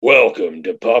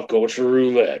Welcome to Pop Culture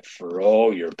Roulette for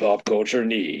all your pop culture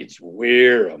needs.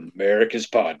 We're America's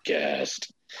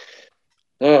podcast.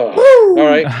 Oh, all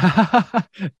right.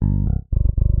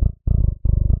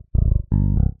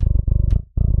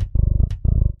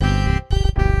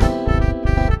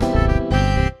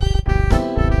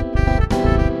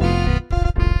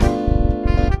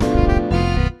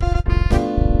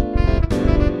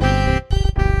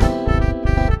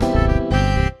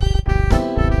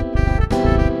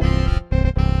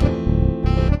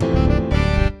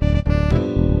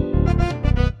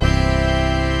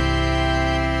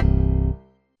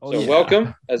 So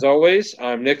welcome, as always.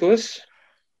 I'm Nicholas,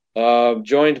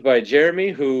 joined by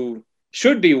Jeremy, who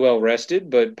should be well rested,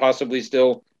 but possibly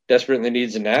still desperately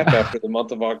needs a nap after the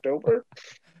month of October.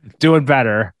 Doing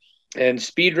better. And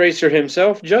Speed Racer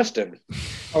himself, Justin.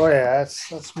 Oh yeah,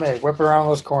 that's me. Whip around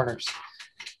those corners.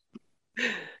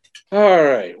 All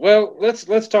right. Well,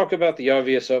 let's talk about the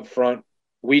obvious up front.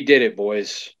 We did it,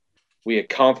 boys. We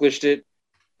accomplished it.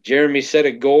 Jeremy set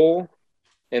a goal,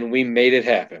 and we made it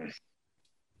happen.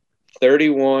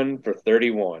 31 for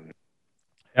 31.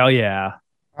 Hell yeah.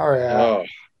 Oh yeah.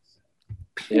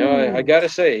 Oh. I gotta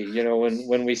say,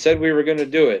 when we said we were going to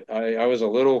do it, I was a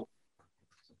little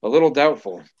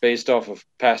doubtful based off of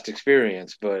past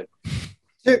experience, but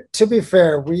to be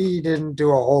fair, we didn't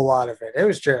do a whole lot of it. It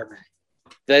was Jeremy.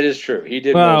 That is true. He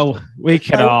did. Well, we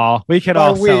could all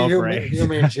celebrate. You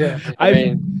mean Jeremy? I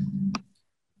mean,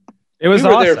 it was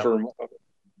awesome.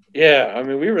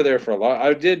 We were there for a lot.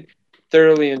 I did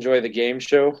thoroughly enjoy the game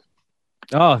show.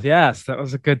 Oh yes, that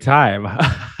was a good time.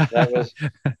 That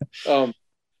was.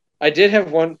 I did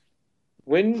have one.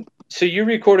 So you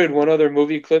recorded one other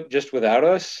movie clip just without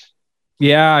us?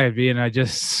 Yeah, I mean,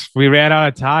 we ran out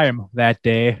of time that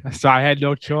day, so I had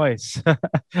no choice.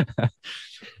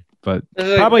 But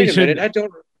probably should.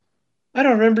 I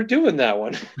don't remember doing that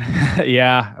one.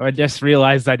 Yeah, I just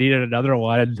realized I needed another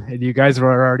one, and you guys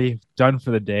were already done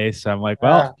for the day. So I'm like,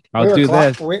 well, I'll do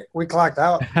this. We clocked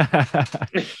out.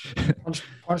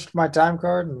 punched my time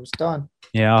card and was done.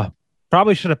 Yeah,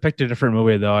 probably should have picked a different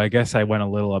movie though. I guess I went a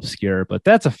little obscure, but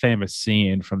that's a famous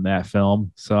scene from that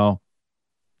film. So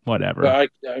whatever. Well,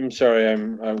 I'm sorry.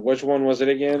 Which one was it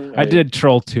again? I did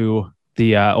Troll 2.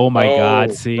 The oh my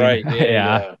god scene. Right.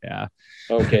 Yeah.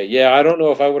 Okay. Yeah, I don't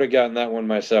know if I would have gotten that one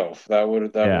myself. That would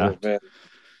have been.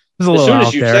 As soon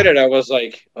as you said it, I was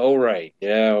like, "Oh right,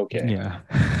 yeah, okay."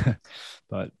 Yeah.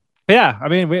 But yeah, I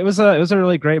mean, it was a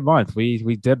really great month.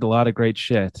 We did a lot of great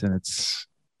shit, and it's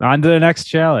on to the next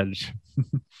challenge.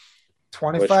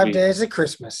 25 days of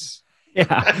Christmas.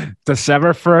 Yeah,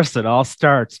 December 1st, it all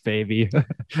starts, baby.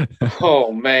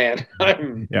 Oh man,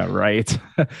 yeah, right.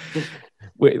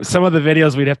 Some of the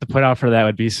videos we'd have to put out for that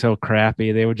would be so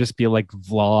crappy. They would just be like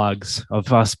vlogs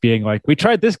of us being like, we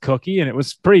tried this cookie and it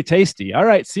was pretty tasty. All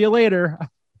right, see you later.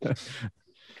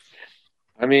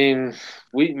 I mean,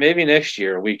 maybe next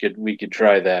year we could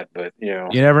try that, but you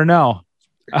never know.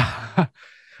 I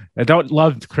don't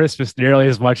love Christmas nearly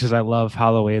as much as I love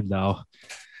Halloween, though.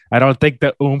 I don't think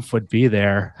the oomph would be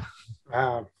there.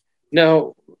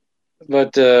 No,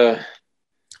 but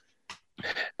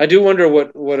I do wonder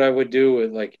what I would do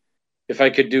with, like, if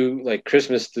I could do like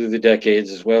Christmas through the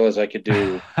decades as well as I could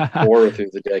do horror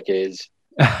through the decades.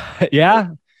 Yeah.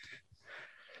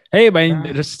 Hey,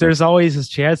 man, there's always this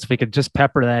chance we could just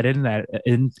pepper that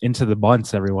into the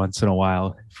months every once in a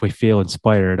while if we feel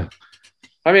inspired.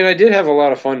 I mean, I did have a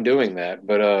lot of fun doing that,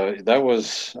 but that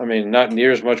was, I mean, not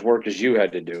near as much work as you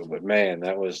had to do, but man,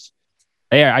 that was.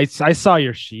 Yeah, I saw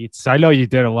your sheets. I know you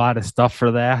did a lot of stuff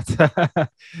for that.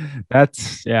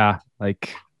 That's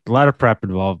like a lot of prep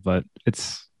involved, but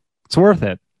it's worth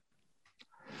it.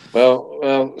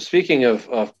 Well, speaking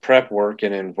of prep work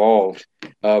and involved,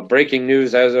 breaking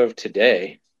news as of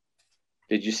today.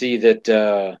 Did you see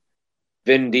that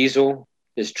Vin Diesel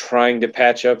is trying to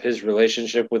patch up his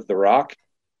relationship with The Rock?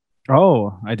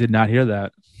 Oh, I did not hear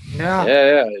that.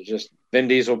 Yeah. Just Vin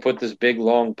Diesel put this big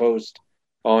long post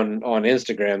on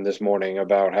Instagram this morning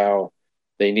about how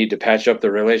they need to patch up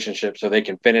the relationship so they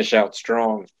can finish out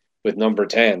strong with number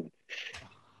 10.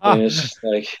 And it's just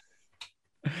like,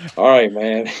 all right,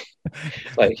 man.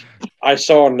 Like, I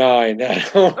saw 9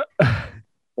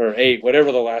 or 8,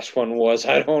 whatever the last one was.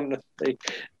 I don't know.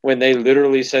 When they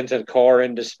literally sent a car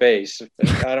into space.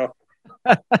 I don't.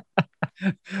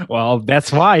 Well,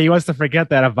 that's why he wants to forget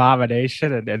that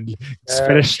abomination and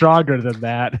finish stronger than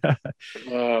that.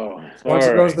 Once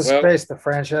it goes to space, the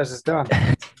franchise is done.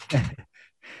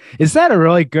 Is that a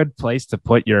really good place to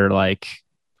put your like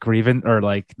grievance or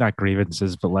like not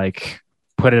grievances, but like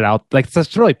put it out? Like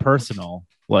it's really personal.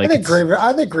 Like,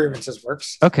 I think grievances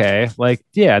works. okay, like,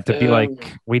 yeah, to be like,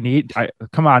 Um, we need,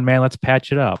 come on, man, let's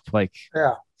patch it up. Like,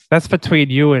 Yeah. that's between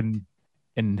you and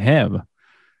him.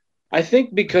 I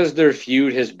think because their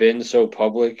feud has been so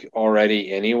public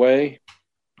already anyway,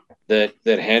 that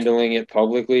handling it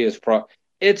publicly is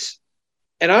it's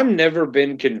and I've never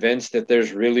been convinced that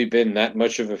there's really been that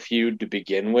much of a feud to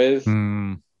begin with.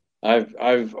 Hmm.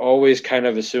 I've always kind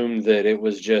of assumed that it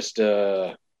was just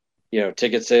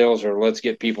ticket sales, or let's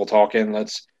get people talking.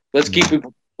 Let's keep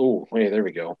people. Oh, hey, there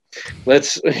we go.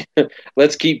 Let's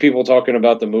let's keep people talking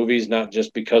about the movies, not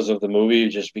just because of the movie,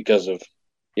 just because of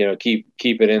keep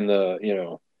it in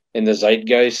the in the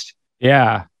zeitgeist.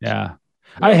 Yeah, yeah.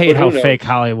 I hate But how who knows? fake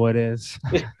Hollywood is.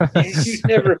 You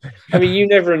never. I mean, you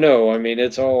never know. I mean,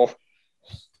 it's all.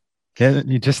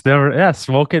 You just never, yeah,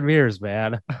 smoke and mirrors,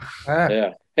 man. Yeah.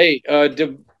 Hey,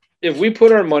 if we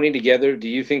put our money together, do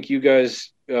you think you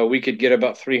guys we could get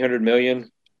about 300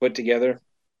 million put together?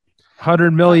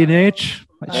 100 million each?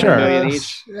 100 Sure. million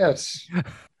each. Yes.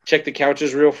 Check the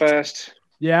couches real fast.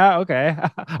 Yeah, okay.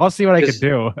 I'll see what I can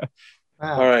do.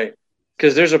 All right,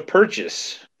 because there's a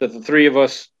purchase that the three of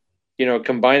us,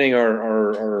 combining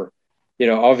our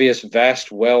obvious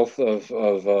vast wealth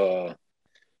of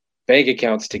bank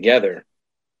accounts together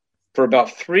for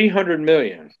about 300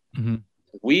 million. Mhm.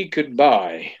 We could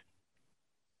buy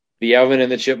the Alvin and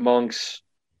the Chipmunks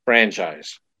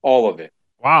franchise, all of it.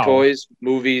 Wow. Toys,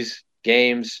 movies,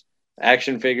 games,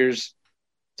 action figures.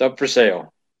 It's up for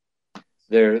sale.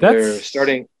 They're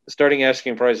starting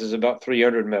asking prices about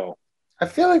 300 mil. I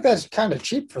feel like that's kind of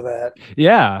cheap for that.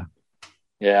 Yeah.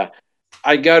 Yeah.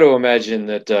 I got to imagine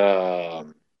that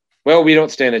well, we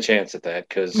don't stand a chance at that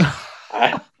because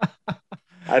I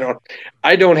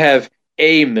don't have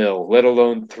a mil, let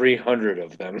alone 300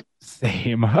 of them.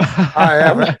 Same.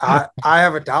 I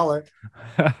have $1.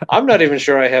 I'm not even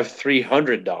sure I have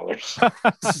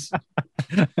 $300.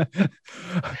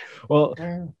 Well,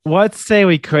 let's say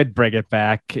we could bring it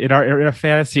back in a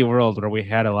fantasy world where we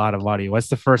had a lot of money. What's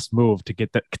the first move to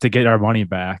get our money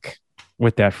back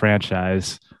with that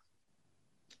franchise?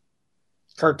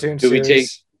 Cartoon Do we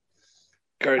series.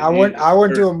 take? I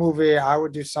wouldn't do a movie. I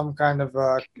would do some kind of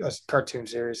a cartoon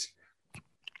series.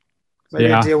 Maybe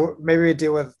Yeah. maybe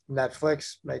deal with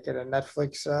Netflix. Make it a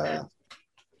Netflix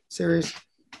series.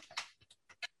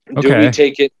 Do we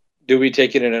take it? Do we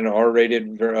take it in an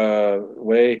R-rated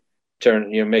way?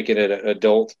 Make it an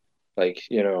adult, like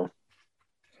That'd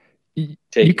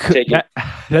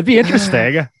be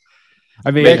interesting. I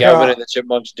mean, make Alvin and the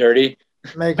Chipmunks dirty.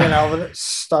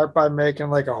 Start by making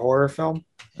like a horror film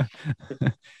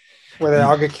where they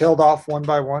all get killed off one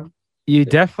by one. You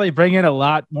definitely bring in a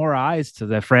lot more eyes to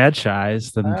the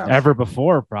franchise than ever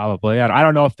before, probably. I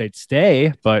don't know if they'd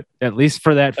stay, but at least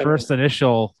for that first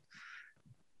initial,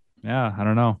 yeah, I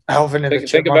don't know. Alvin and the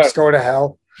Chipmunks go to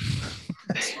hell.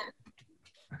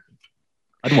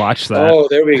 I'd watch that. Oh,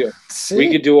 there we go. See?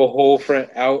 We could do a whole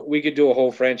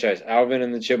franchise. Alvin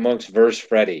and the Chipmunks versus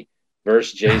Freddy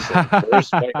versus Jason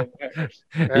versus Michael Myers.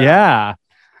 Yeah.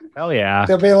 Hell yeah.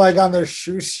 They'll be like on their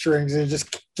shoestrings and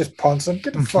just punch them.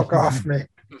 Get the fuck off me.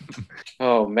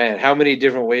 Oh man, how many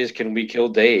different ways can we kill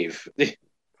Dave?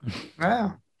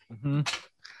 Yeah. Mm-hmm.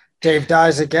 Dave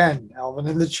dies again. Alvin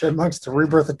and the Chipmunks, the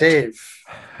rebirth of Dave.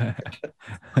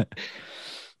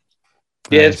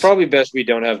 Yeah, it's probably best we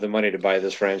don't have the money to buy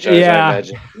this franchise. Yeah. I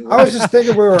imagine. I was just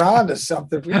thinking we were on to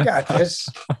something. We got this.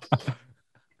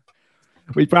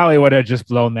 We probably would have just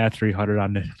blown that 300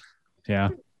 on it. Yeah.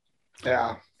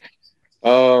 Yeah.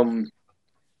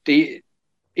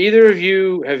 Either of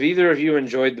you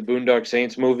enjoyed the Boondock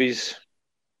Saints movies?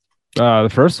 The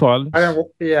first one. I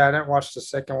didn't watch the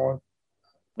second one.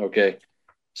 Okay.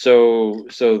 So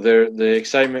the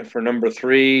excitement for number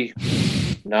 3,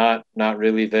 not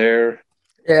really there.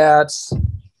 Yeah, it's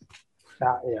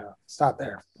not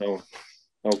there. Oh,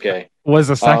 okay. Was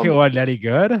the second one any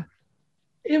good?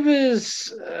 It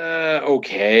was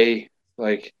okay.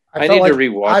 Like I felt need like, to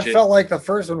rewatch I it. felt like the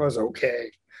first one was okay.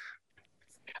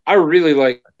 I really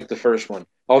liked the first one.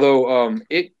 Although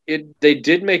they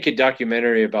did make a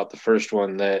documentary about the first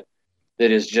one that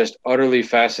is just utterly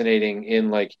fascinating in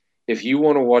like if you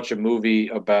want to watch a movie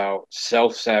about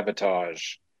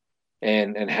self-sabotage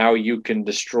and how you can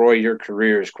destroy your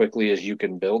career as quickly as you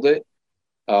can build it.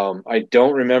 I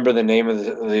don't remember the name of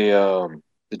the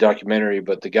documentary,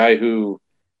 but the guy who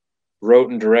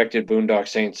wrote and directed Boondock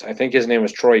Saints, I think his name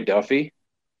was Troy Duffy,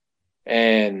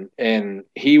 and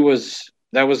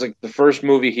that was like the first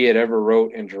movie he had ever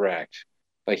wrote and direct.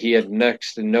 Like he had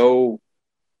next to no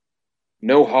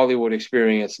Hollywood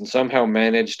experience, and somehow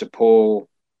managed to pull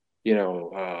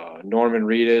Norman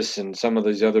Reedus and some of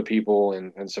these other people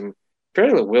and some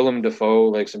fairly Willem Dafoe,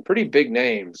 like some pretty big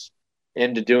names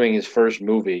into doing his first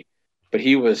movie. But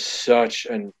he was such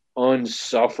an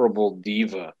unsufferable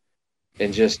diva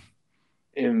and just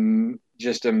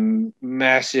a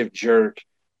massive jerk,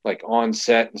 like on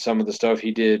set and some of the stuff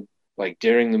he did like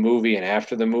during the movie and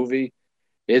after the movie.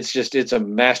 It's a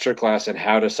masterclass in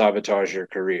how to sabotage your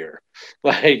career,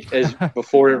 like as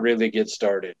before it really gets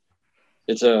started.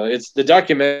 It's the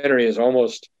documentary is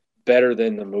almost better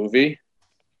than the movie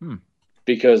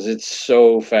because it's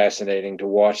so fascinating to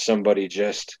watch somebody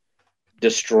just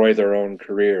destroy their own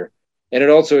career. And it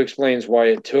also explains why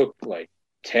it took like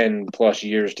 10 plus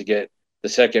years to get the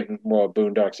second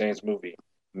Boondock Saints movie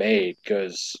made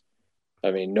because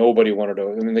I mean nobody wanted to.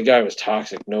 I mean the guy was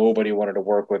toxic. Nobody wanted to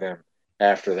work with him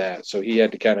after that, so he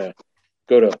had to kind of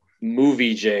go to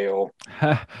movie jail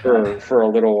for a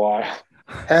little while.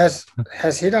 Has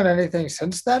he done anything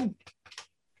since then?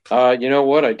 You know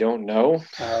what? I don't know.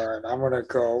 All right, I'm gonna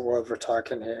go while we're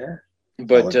talking here.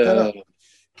 But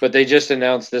they just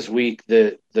announced this week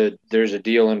that there's a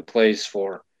deal in place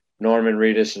for Norman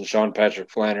Reedus and Sean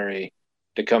Patrick Flanery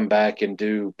to come back and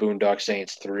do Boondock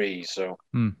Saints 3. So,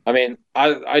 I mean,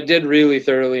 I did really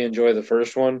thoroughly enjoy the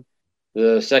first one.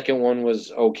 The second one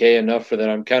was okay enough for that.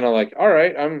 I'm kind of like, all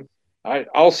right,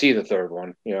 I'll see the third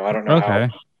one. I don't know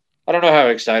how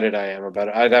excited I am about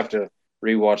it. I'd have to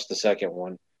rewatch the second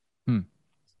one.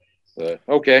 But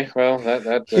okay, well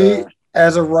that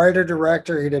as a writer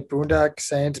director, he did Boondock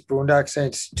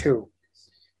Saints 2.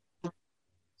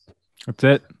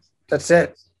 That's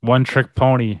it. One trick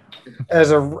pony.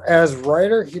 As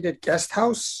writer, he did Guest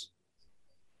House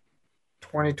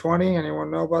 2020. Anyone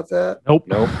know about that?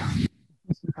 Nope.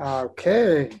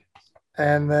 Okay.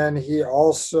 And then he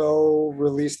also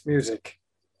released music.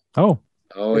 Oh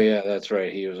yeah, that's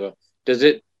right. He was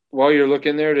while you're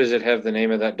looking there, does it have the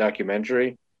name of that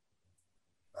documentary?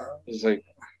 It's like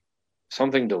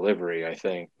something delivery, I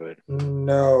think, but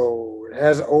no, it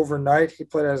has Overnight. He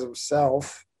played as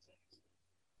himself.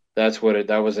 That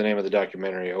was the name of the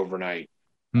documentary, Overnight.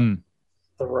 The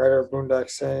writer of Boondock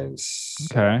Saints.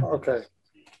 Okay.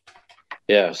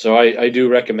 Yeah, so I do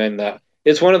recommend that.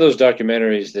 It's one of those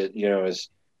documentaries that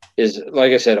is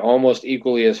like I said, almost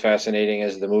equally as fascinating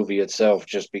as the movie itself,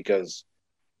 just because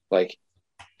like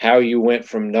how you went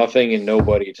from nothing and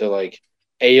nobody to like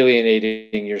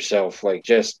alienating yourself, like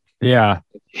just yeah.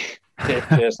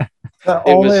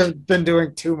 I've been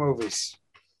doing 2 movies.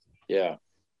 Yeah.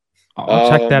 I'll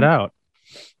check that out.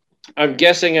 I'm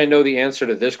guessing I know the answer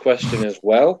to this question as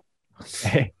well.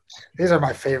 Hey. These are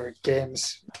my favorite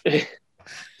games.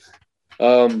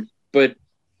 But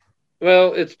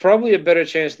it's probably a better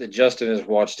chance that Justin has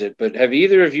watched it. But have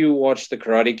either of you watched the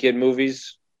Karate Kid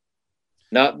movies?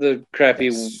 Not the crappy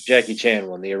Jackie Chan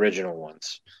one, the original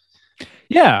ones.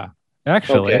 Yeah,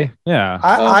 actually. Okay. Yeah.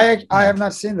 I have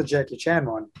not seen the Jackie Chan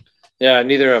one. Yeah,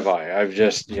 neither have I. I've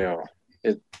just,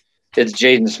 it's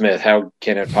Jaden Smith. How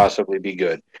can it possibly be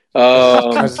good?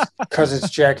 Because it's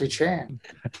Jackie Chan.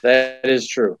 That is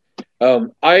true.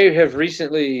 I have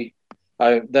recently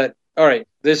all right,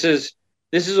 this is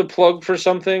a plug for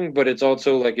something, but it's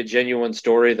also like a genuine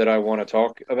story that I want to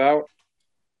talk about.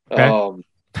 Okay.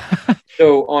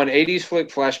 So on 80s Flick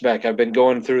Flashback, I've been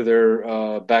going through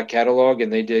their back catalog,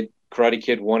 and they did Karate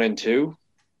Kid 1 and 2.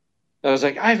 I was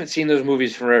like, I haven't seen those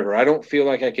movies forever. I don't feel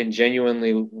like I can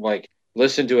genuinely like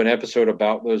listen to an episode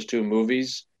about those 2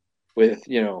 movies with,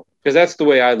 because that's the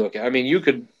way I look at it. I mean, you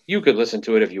could listen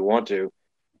to it if you want to,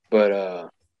 but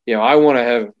I want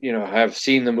to have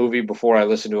seen the movie before I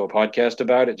listen to a podcast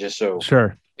about it, just so.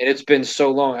 Sure. And it's been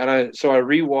so long, and I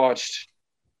rewatched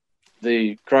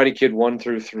the Karate Kid 1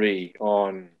 through 3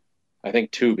 on, I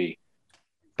think, Tubi.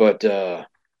 But, and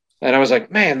I was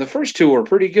like, man, the first 2 were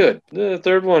pretty good. The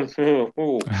third one,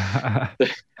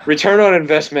 the return on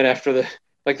investment after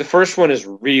the first one is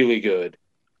really good.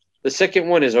 The second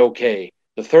one is okay.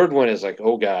 The third one is like,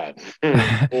 oh God.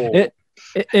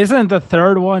 Isn't the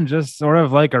third one just sort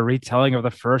of like a retelling of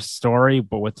the first story,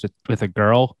 but with a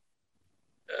girl?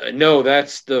 No,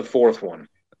 that's the fourth one.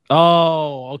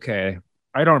 Oh, okay.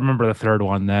 I don't remember the third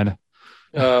one then.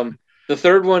 The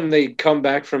third one, they come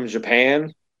back from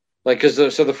Japan, so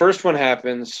the first one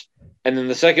happens, and then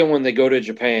the second one they go to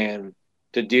Japan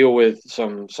to deal with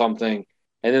something,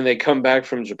 and then they come back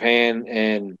from Japan,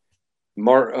 and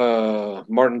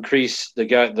Martin Kreese, the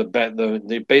guy,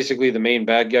 basically the main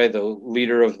bad guy, the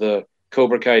leader of the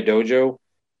Cobra Kai dojo,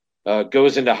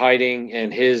 goes into hiding,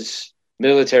 and his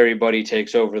military buddy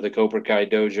takes over the Cobra Kai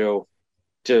dojo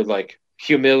to like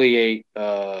humiliate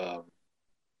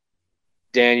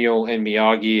Daniel and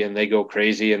Miyagi, and they go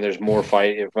crazy, and there's more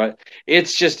fight.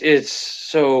 It's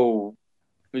so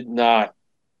not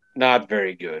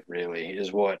very good, really,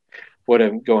 is what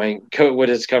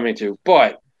it's coming to.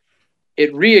 But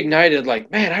it reignited,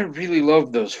 like, man, I really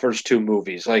loved those first two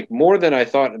movies, like more than I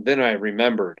thought, than I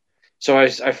remembered. So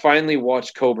I finally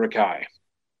watched Cobra Kai.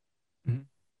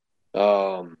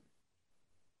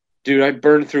 Dude, I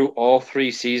burned through all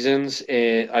 3 seasons,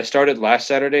 and I started last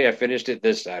Saturday. I finished it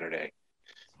this Saturday.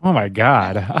 Oh my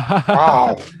God.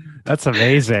 Wow. That's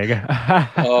amazing.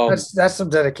 That's some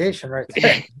dedication right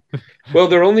there. Well,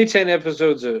 there are only 10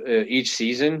 episodes each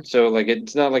season, so like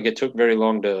it's not like it took very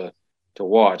long to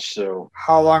watch. So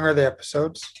How long are the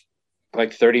episodes?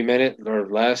 like 30 minutes or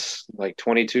less, like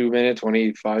 22 minute,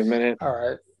 25 minute. All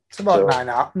right. It's about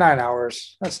So- 9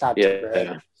 hours. That's not too bad.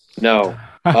 Yeah. No.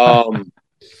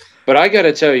 But I got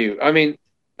to tell you, I mean,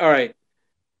 all right,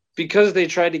 because they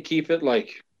tried to keep it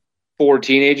like for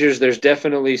teenagers, there's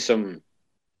definitely some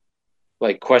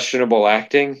like questionable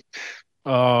acting.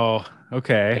 Oh,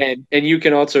 okay. And you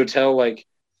can also tell like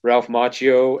Ralph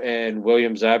Macchio and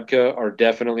William Zabka are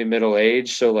definitely middle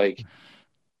aged. So like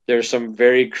there's some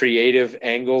very creative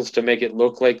angles to make it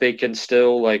look like they can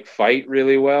still like fight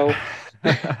really well.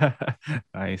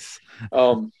 Nice.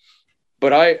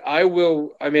 But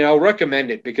I'll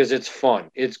recommend it because it's fun.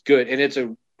 It's good. And it's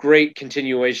a great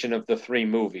continuation of the 3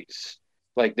 movies.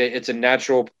 Like it's a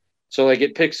natural. So like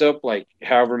it picks up like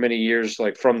however many years,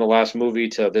 like from the last movie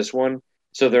to this one.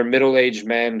 So they're middle-aged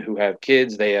men who have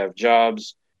kids, they have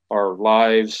jobs or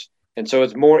lives. And so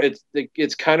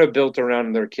it's kind of built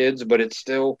around their kids, but it's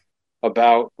still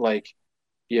about like,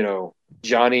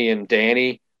 Johnny and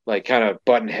Danny, like kind of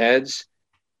button heads.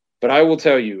 But I will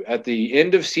tell you, at the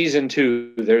end of season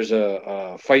 2, there's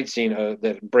a fight scene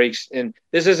that breaks. And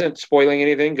this isn't spoiling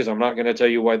anything because I'm not going to tell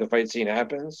you why the fight scene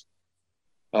happens.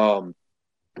 But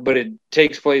it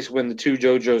takes place when the two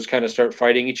JoJos kind of start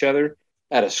fighting each other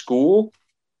at a school.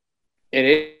 And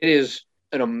it is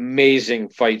an amazing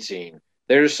fight scene.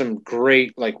 There's some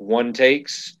great like one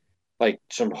takes, like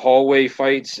some hallway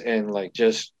fights, and like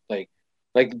just like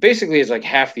basically it's like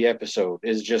half the episode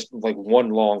is just like one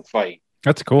long fight.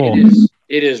 That's cool.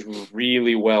 It is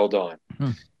really well done.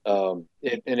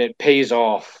 It pays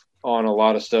off on a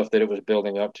lot of stuff that it was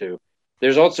building up to.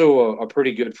 There's also a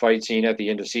pretty good fight scene at the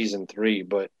end of season 3,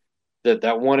 but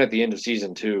that one at the end of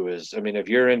season 2 is, I mean, if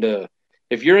you're into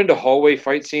hallway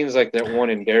fight scenes like that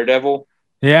one in Daredevil,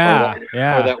 Yeah.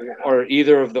 or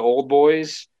either of the old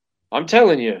boys, I'm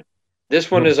telling you,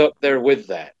 this one is up there with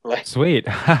that. Like, sweet.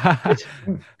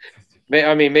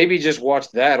 I mean, maybe just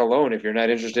watch that alone if you're not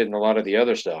interested in a lot of the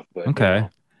other stuff. But Okay.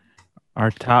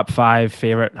 Our top 5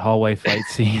 favorite hallway fight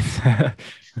scenes.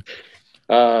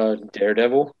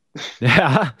 Daredevil.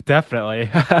 Yeah, definitely.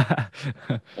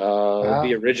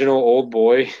 The original Old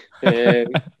Boy. And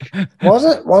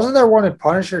wasn't there one in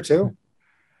Punisher too?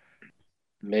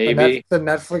 maybe The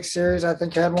Netflix series, I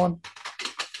think, had one.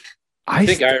 I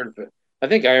think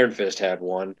Iron Fist had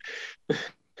one.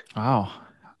 Wow.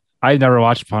 I never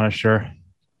watched Punisher.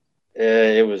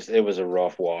 It was a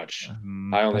rough watch.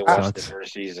 I only watched the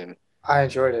first season. I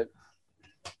enjoyed it.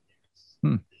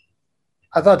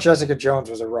 I thought Jessica Jones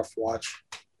was a rough watch.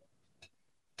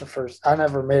 I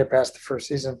never made it past the first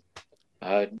season.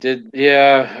 I don't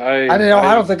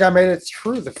think I made it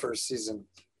through the first season.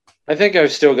 I think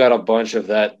I've still got a bunch of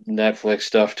that Netflix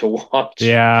stuff to watch.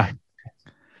 Yeah.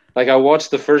 Like I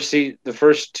watched the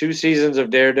first 2 seasons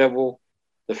of Daredevil,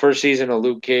 the first season of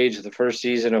Luke Cage, the first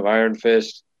season of Iron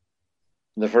Fist,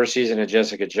 the first season of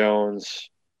Jessica Jones,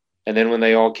 and then when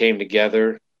they all came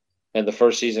together, and the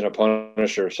first season of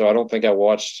Punisher. So I don't think I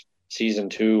watched season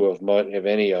 2 of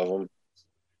any of them,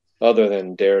 other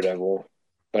than Daredevil.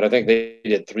 But I think they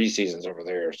did 3 seasons over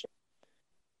there. So.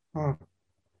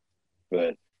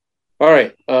 But all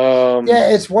right. Yeah,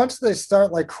 it's once they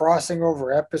start like crossing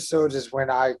over episodes is when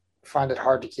I find it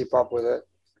hard to keep up with it.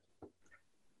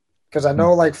 Because I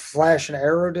know like Flash and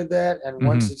Arrow did that, and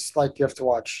once it's like you have to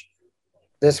watch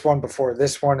this one before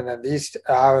this one, and then these,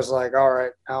 I was like, all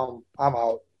right, I'm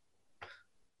out.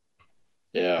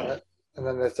 Yeah. And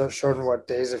then they showed me what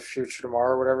Days of Future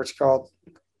Tomorrow, whatever it's called,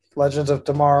 Legends of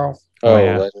Tomorrow. Oh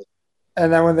yeah.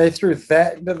 And then when they threw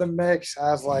that into the mix,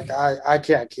 I was like, I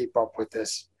can't keep up with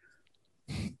this.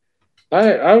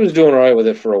 I was doing all right with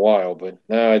it for a while, but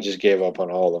now I just gave up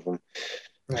on all of them.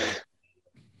 Yeah.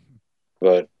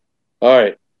 But all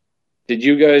right. Did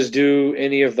you guys do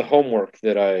any of the homework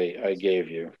that I gave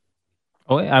you?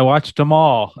 Oh, I watched them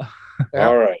all. Yep.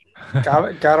 All right.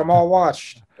 Got them all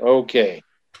watched. Okay.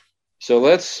 So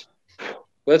let's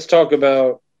talk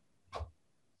about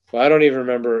Well, I don't even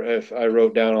remember if I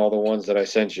wrote down all the ones that I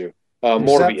sent you. You sent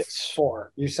Morbius.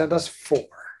 4. You sent us 4.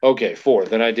 Okay, 4.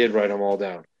 Then I did write them all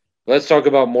down. Let's talk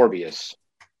about Morbius.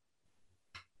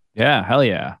 Yeah, hell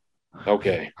yeah.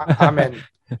 Okay. I'm in.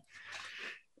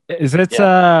 Is it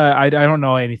Yeah. I don't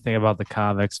know anything about the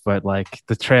comics, but like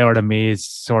the trailer to me is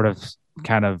sort of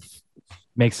kind of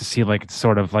makes it seem like it's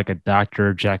sort of like a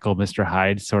Dr. Jekyll, Mr.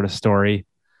 Hyde sort of story.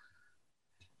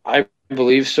 I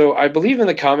believe so. I believe in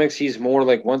the comics he's more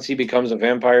like once he becomes a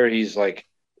vampire, he's like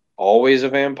always a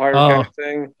vampire kind Oh, of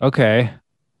thing. okay.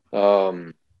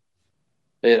 Um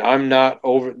and I'm not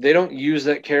over they don't use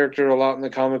that character a lot in the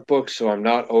comic books, so I'm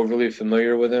not overly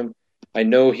familiar with him. I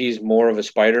know he's more of a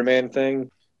Spider-Man thing,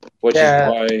 which is Yeah,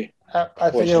 why I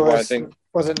think which it is why I think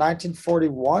was it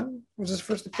 1941 was his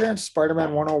first appearance?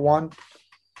 Spider-Man 101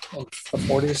 in the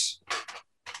 40s.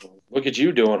 look at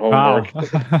you doing Wow.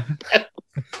 homework.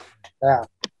 Yeah.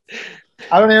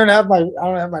 I don't have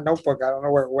my notebook. I don't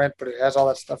know where it went, but it has all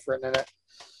that stuff written in it.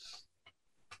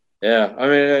 Yeah, I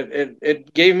mean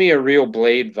it gave me a real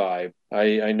Blade vibe.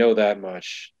 I know that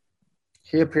much.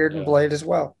 He appeared in Yeah. Blade as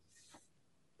well.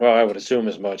 Well, I would assume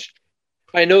as much.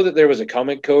 I know that there was a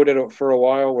comic code for a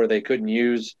while where they couldn't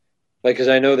use, like, because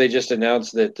I know they just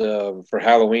announced that for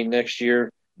Halloween next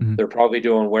year, Mhm. they're probably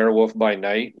doing Werewolf by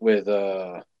Night with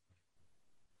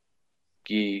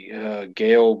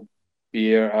Gail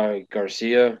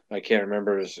Garcia. I can't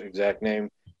remember his exact name,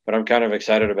 but I'm kind of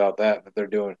excited about that they're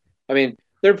doing. I mean,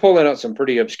 they're pulling out some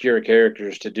pretty obscure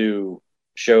characters to do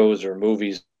shows or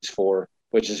movies for,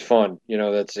 which is fun. You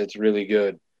know, it's really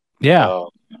good. Yeah. Uh,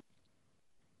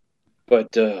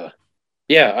 but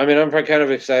yeah, I mean, I'm kind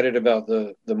of excited about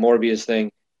the Morbius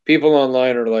thing. People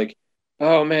online are like,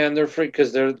 "Oh man, they're freak,"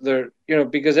 because they're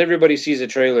because everybody sees a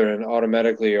trailer and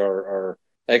automatically are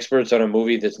experts on a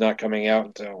movie that's not coming out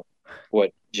until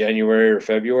what January or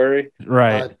February.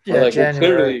 Right. Are Yeah, like, well,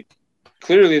 January.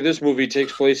 clearly this movie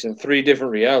takes place in 3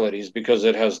 different realities because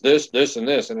it has this, this, and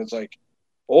this, and it's like,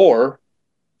 or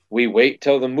we wait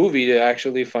till the movie to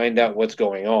actually find out what's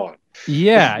going on.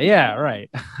 Yeah, yeah, right.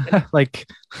 Like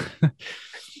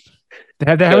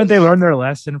haven't they Because learned their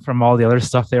lesson from all the other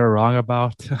stuff they were wrong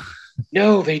about?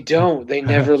 no, they don't. They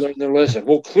never learn their lesson.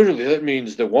 Well, clearly that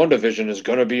means the WandaVision is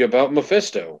going to be about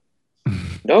Mephisto.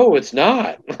 No, it's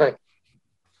not.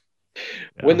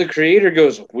 When Yeah. the creator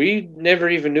goes, we never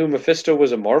even knew Mephisto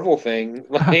was a Marvel thing.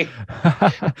 Like,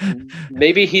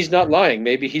 maybe he's not lying.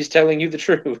 Maybe he's telling you the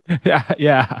truth. Yeah,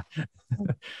 yeah.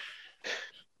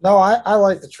 No, I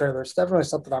like the trailer. It's definitely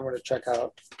something I'm going to check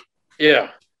out. Yeah,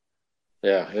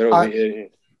 yeah. It'll I, be.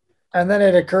 and then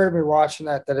it occurred to me watching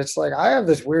that it's like I have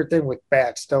this weird thing with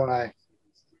bats, don't I?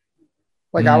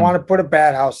 Like I want to put a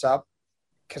bat house up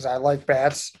because I like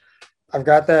bats. I've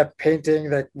got that painting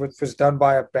that was done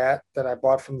by a bat that I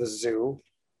bought from the zoo.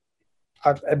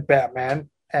 And Batman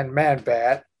and Man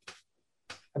Bat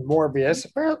and Morbius.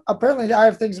 Apparently, I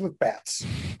have things with bats.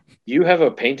 You have a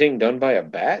painting done by a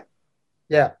bat?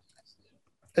 Yeah,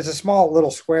 it's a small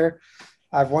little square.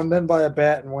 I have one done by a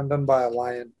bat and one done by a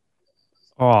lion.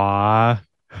 Aw.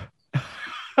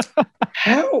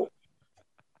 How?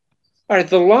 All right,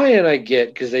 the lion I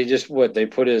get because they just they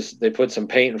put some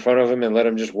paint in front of him and let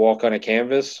him just walk on a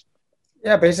canvas.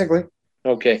 Yeah, basically.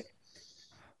 Okay.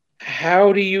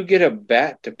 How do you get a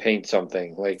bat to paint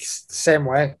something? Like It's the same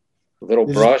way. a little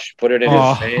You just brush, put it in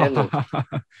his fan.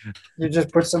 you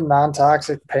just put some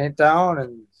non-toxic paint down,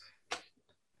 and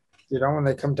when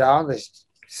they come down, they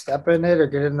step in it or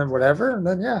get in there, whatever, and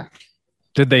then yeah.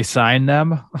 Did they sign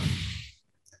them?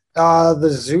 The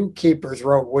zookeepers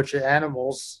wrote which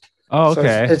animals. Oh, So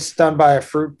okay. it's done by a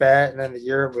fruit bat, and then the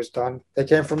year it was done. They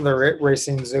came from the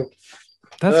Racine Zoo.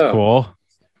 That's Oh. cool.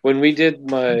 When we did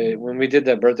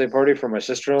that birthday party for my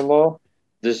sister-in-law,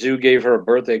 the zoo gave her a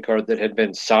birthday card that had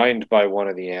been signed by one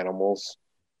of the animals.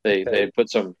 They had put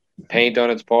some paint on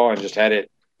its paw and just had it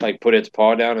like put its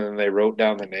paw down, and then they wrote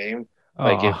down the name.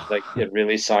 Oh, It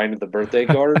really signed the birthday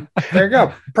card. There you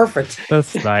go. Perfect.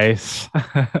 that's nice.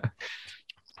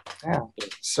 Yeah.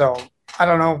 So I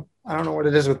don't know. I don't know what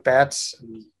it is with bats,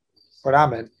 but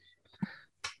I'm in.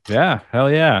 Yeah,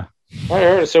 hell yeah. All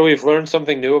right, so we've learned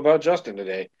something new about Justin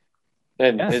today,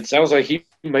 and Yes. it sounds like he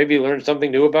maybe learned something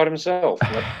new about himself.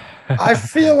 I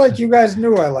feel like you guys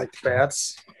knew I liked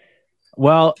bats.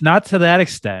 Well, not to that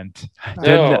extent.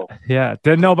 No.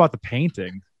 Didn't know about the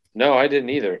painting. No, I didn't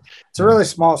either. It's a really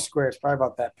small square. It's probably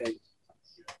about that big.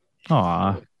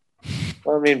 Aw.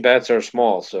 Well, I mean, bats are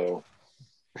small, so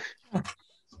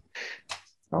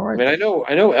All I right. mean, I know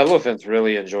elephants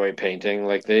really enjoy painting.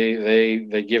 Like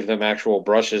they give them actual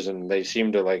brushes, and they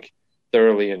seem to like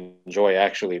thoroughly enjoy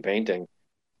actually painting.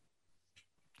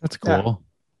 That's Yeah. cool.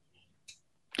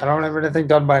 I don't have anything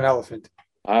done by an elephant.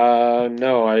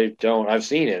 No, I don't. I've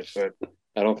seen it, but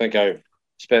I don't think I've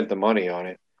spent the money on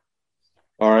it.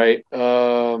 All right.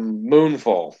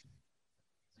 Moonfall.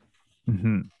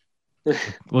 Mm-hmm.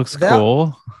 Looks That-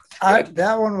 cool.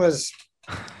 That one was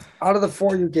out of the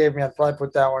 4 you gave me. I'd probably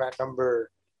put that one at number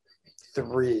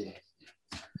 3.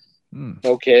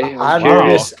 Okay. I had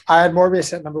Wow.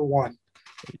 Morbius at number 1.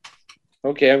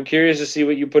 Okay, I'm curious to see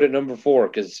what you put at number 4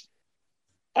 because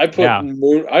I put Yeah.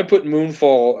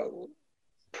 Moonfall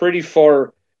pretty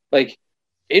far, like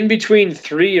in between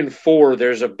 3 and 4.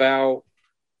 There's about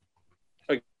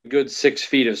a good 6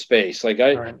 feet of space. Like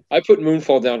All right. I put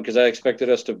Moonfall down because I expected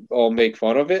us to all make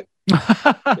fun of it.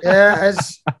 Yeah,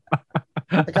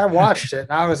 like I watched it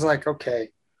and I was like, okay,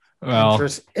 Well,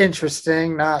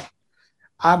 interesting.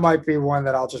 I might be one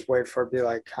that I'll just wait for it to be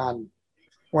like on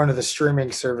one of the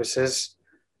streaming services.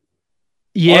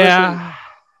 yeah.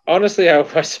 Honestly,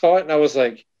 I saw it and I was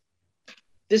like,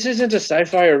 this isn't a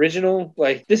sci-fi original.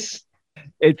 Like this.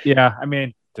 Yeah. I mean,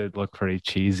 it did look pretty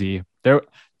cheesy. There,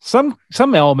 some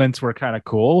elements were kind of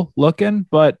cool looking,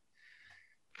 but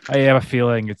I have a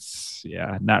feeling it's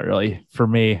not really for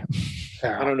me.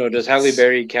 I don't know. Does Halle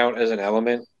Berry count as an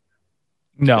element?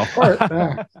 No.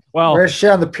 Well, where's she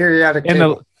on the periodic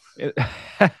table?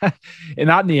 And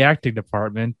not in the acting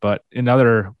department, but in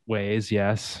other ways,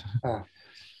 yes.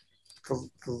 The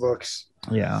looks.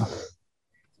 Yeah.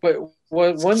 But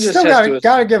one just Still has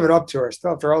gotta give it up to her.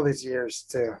 Still after all these years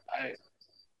too.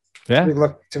 Yeah.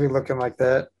 To be looking like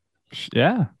that.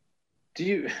 Yeah.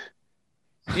 Do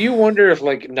you wonder if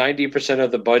like 90%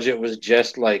 of the budget was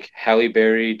just like Halle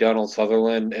Berry, Donald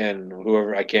Sutherland, and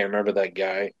whoever, I can't remember that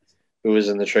guy who was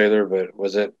in the trailer, but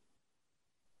was it?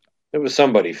 It was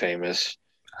somebody famous.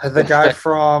 The guy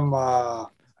from I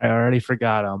already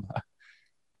forgot him.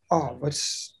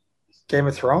 what's Game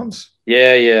of Thrones?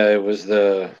 Yeah, it was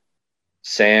the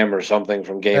Sam or something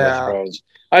from Game of Thrones.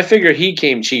 I figure he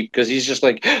came cheap because he's just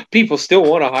like, people still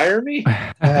want to hire me?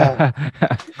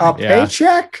 A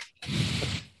paycheck?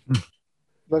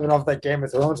 Living off that Game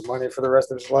of Thrones money for the rest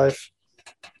of his life.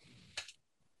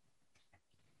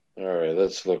 All right,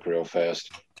 let's look real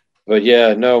fast. But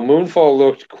yeah, no, Moonfall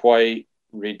looked quite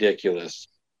ridiculous.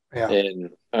 Yeah.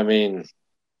 And I mean,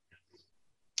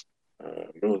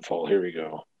 Moonfall, here we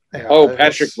go. Yeah,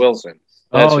 Patrick Wilson.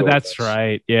 That's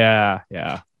right. Yeah.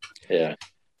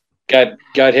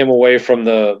 Got him away from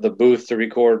the booth to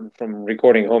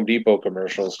recording Home Depot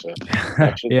commercials to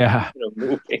actually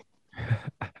movie.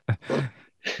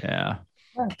 Yeah.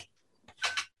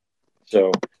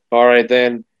 So, all right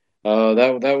then.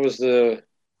 That was the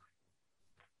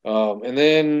and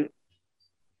then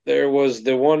there was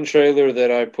the one trailer that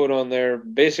I put on there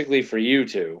basically for you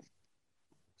two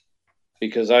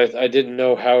because I didn't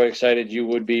know how excited you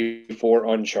would be for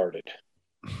Uncharted.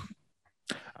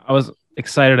 I was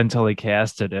excited until he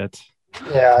casted it.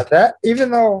 Yeah, that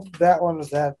even though that one was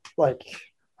that like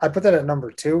I put that at number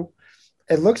 2,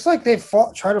 it looks like they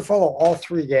try to follow all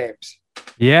 3 games.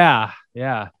 Yeah.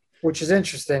 Which is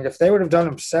interesting. If they would have done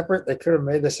them separate, they could have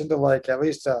made this into like at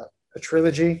least a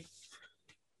trilogy.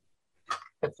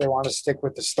 If they want to stick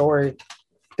with the story.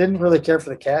 Didn't really care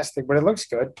for the casting, but it looks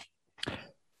good.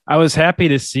 I was happy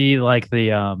to see like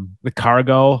the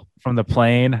cargo from the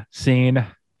plane scene.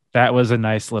 That was a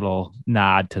nice little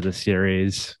nod to the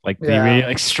series, like the really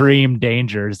extreme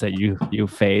dangers that you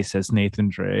face as Nathan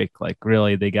Drake. Like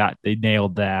really, they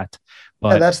nailed that.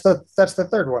 But that's the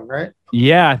 3rd one, right?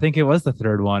 Yeah, I think it was the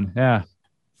 3rd one. Yeah.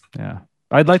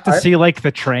 I'd like to see like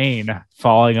the train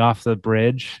falling off the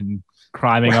bridge and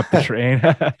climbing up the train.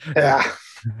 Yeah.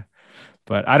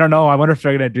 But I don't know. I wonder if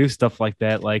they're gonna do stuff like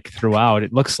that like throughout.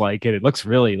 It looks like it. It looks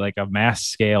really like a mass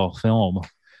scale film.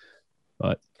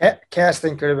 But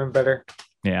casting could have been better.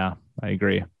 Yeah, I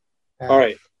agree. Yeah. All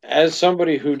right. As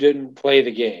somebody who didn't play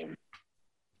the game,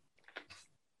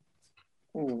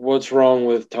 what's wrong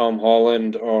with Tom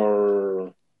Holland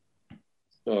or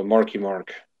Marky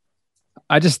Mark?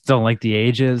 I just don't like the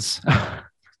ages.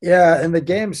 Yeah, in the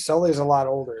game, Sully's a lot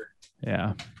older.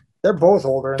 Yeah. They're both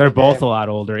older. They're both a lot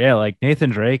older. Yeah, like Nathan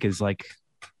Drake is like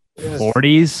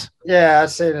 40s. Yeah, I'd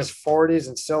say in his 40s,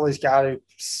 and Sully's got to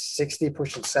 60,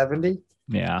 pushing 70.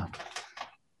 Yeah.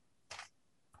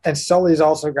 And Sully's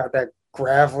also got that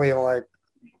gravelly, like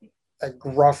a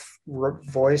gruff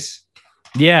voice.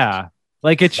 Yeah.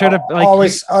 Like it should have like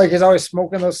he's always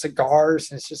smoking those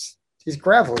cigars, and it's just he's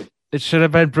gravelly. It should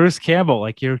have been Bruce Campbell,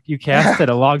 like you cast it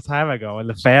a long time ago in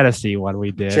the fantasy one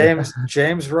we did. James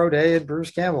Roday and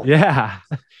Bruce Campbell. Yeah.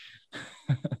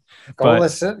 Go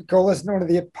listen to one of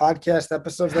the podcast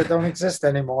episodes that don't exist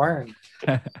anymore,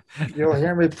 and you'll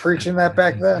hear me preaching that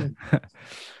back then.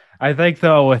 I think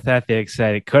though, with that being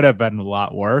said, it could have been a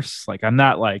lot worse. Like, I'm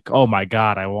not like, oh my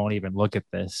God, I won't even look at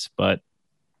this, but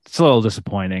it's a little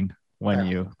disappointing when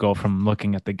you go from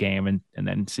looking at the game and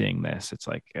then seeing this. It's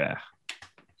like, yeah.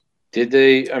 Did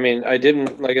they? I mean, I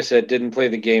didn't, like I said, didn't play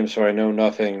the game, so I know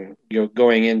nothing.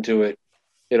 Going into it,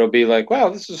 it'll be like, wow,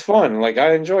 this is fun. Like,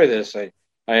 I enjoy this. I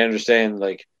understand.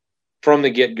 Like, from the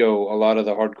get go, a lot of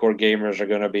the hardcore gamers are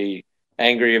going to be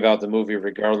angry about the movie,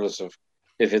 regardless of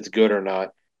if it's good or not.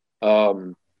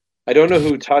 I don't know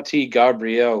who Tati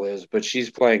Gabrielle is, but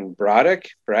she's playing Braddock.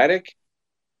 Braddock.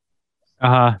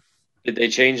 Did they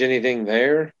change anything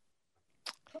there?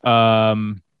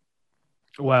 Well,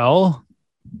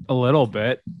 a little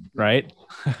bit, right?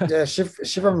 Yeah, she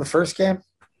from the first game.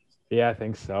 Yeah, I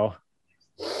think so.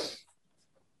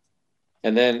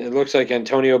 And then it looks like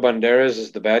Antonio Banderas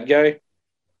is the bad guy.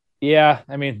 Yeah,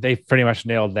 I mean, they pretty much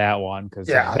nailed that one because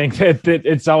Yeah. I think that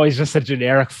it's always just a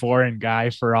generic foreign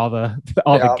guy for all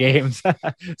the games,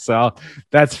 so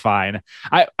that's fine.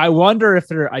 I wonder if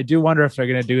I do wonder if they're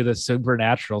gonna do the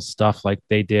supernatural stuff like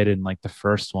they did in like the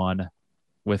first one,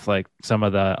 with like some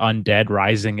of the undead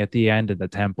rising at the end of the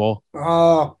temple.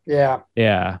 Oh yeah,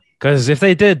 yeah. Because if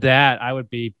they did that, I'd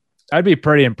be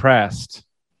pretty impressed.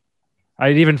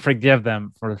 I'd even forgive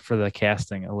them for the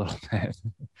casting a little bit.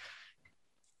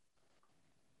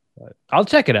 But I'll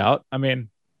check it out. I mean,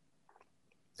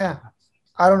 yeah.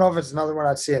 I don't know if it's another one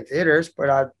I'd see in theaters,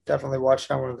 but I'd definitely watch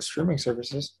it on one of the streaming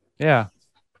services. Yeah.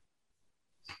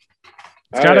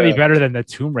 It's got to be better than the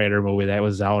Tomb Raider movie that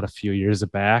was out a few years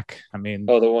back. I mean,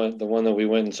 the one that we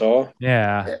went and saw.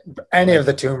 Yeah. Any of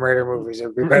the Tomb Raider movies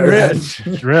would be better.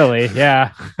 Really?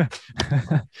 Yeah.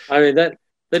 I mean,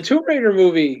 the Tomb Raider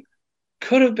movie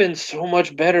could have been so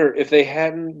much better if they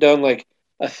hadn't done like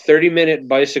a 30-minute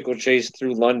bicycle chase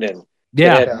through London.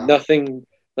 Yeah. It had nothing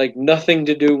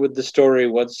to do with the story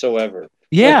whatsoever.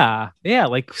 Yeah. Yeah.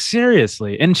 Like,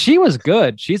 seriously. And she was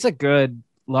good. She's a good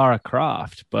Lara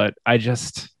Croft, but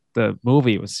the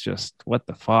movie was just, what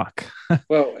the fuck?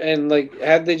 Well, and like,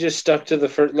 had they just stuck to the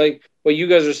first, like what you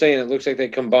guys are saying, it looks like they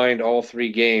combined all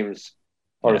three games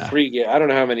or I don't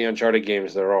know how many Uncharted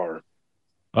games there are.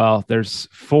 Well, there's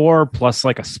 4 plus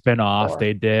like a spin-off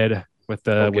they did with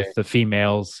the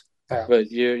females. Yeah. But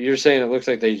you're saying it looks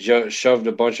like they shoved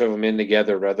a bunch of them in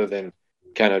together rather than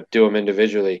kind of do them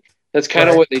individually. That's kind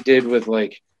of what they did with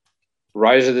like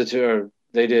Rise of the Tomb.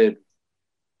 They did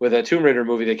with that Tomb Raider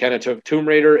movie. They kind of took Tomb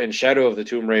Raider and Shadow of the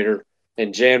Tomb Raider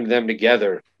and jammed them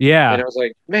together. Yeah. And I was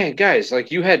like, man, guys,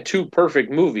 like you had 2 perfect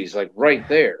movies like right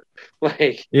there.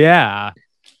 Like, yeah.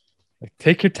 Like,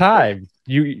 take your time.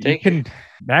 You can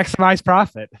maximize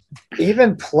profit.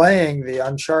 Even playing the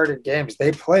Uncharted games,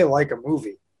 they play like a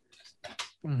movie.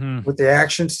 Mm-hmm. With the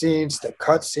action scenes, the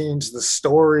cut scenes, the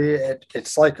story.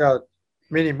 It's like a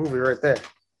mini movie right there.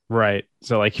 Right.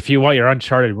 So like if you want your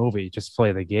Uncharted movie, just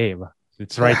play the game.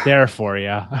 It's right there for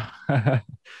you.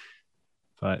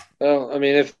 But well, I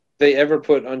mean, if they ever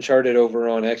put Uncharted over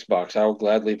on Xbox, I'll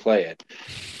gladly play it.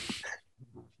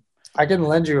 I can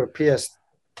lend you a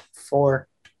PS4.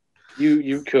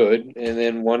 You could, and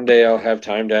then one day I'll have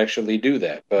time to actually do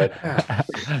that. But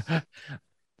I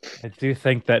do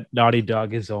think that Naughty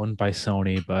Dog is owned by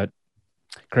Sony, but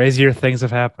crazier things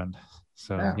have happened.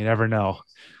 So you never know.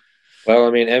 Well,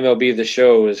 I mean, MLB The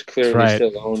Show is clearly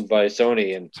still owned by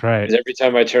Sony, and every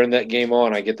time I turn that game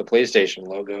on, I get the PlayStation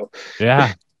logo.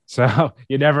 Yeah, so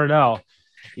you never know.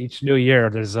 Each new year,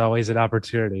 there's always an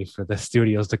opportunity for the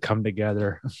studios to come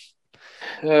together.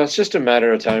 It's just a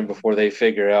matter of time before they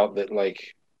figure out that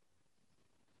like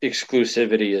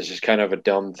exclusivity is just kind of a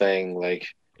dumb thing. Like,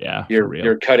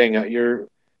 you're cutting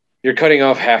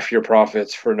off half your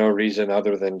profits for no reason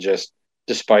other than just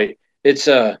despite it's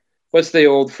what's the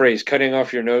old phrase? Cutting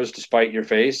off your nose to spite your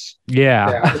face.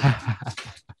 Yeah.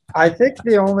 I think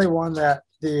the only one that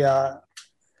the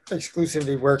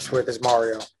exclusivity works with is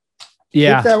Mario.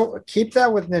 Yeah. Keep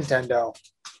that with Nintendo.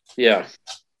 Yeah.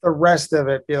 The rest of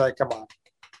it, be like, come on.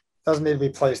 Doesn't need to be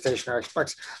PlayStation or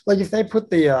Xbox. Like if they put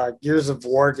the Gears of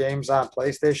War games on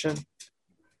PlayStation,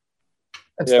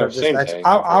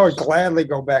 I would gladly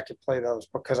go back and play those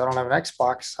because I don't have an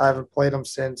Xbox. I haven't played them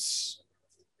since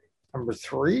number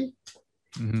 3.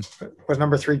 Mm-hmm. Was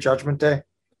number 3 Judgment Day?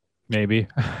 Maybe.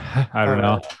 I don't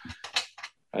know.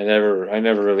 I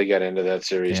never really got into that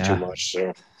series too much.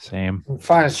 So same.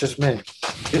 Fine, it's just me.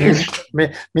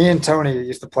 me and Tony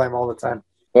used to play them all the time.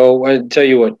 Well, I tell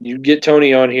you what, you get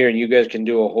Tony on here and you guys can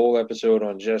do a whole episode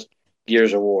on just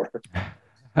Gears of War.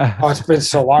 Oh, it's been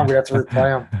so long we have to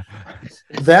replay them.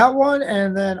 That one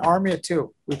and then Army of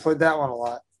Two. We played that one a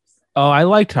lot. Oh, I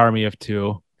liked Army of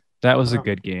Two. That was a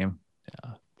good game.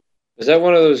 Yeah. Is that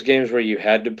one of those games where you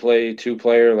had to play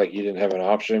 2-player, like you didn't have an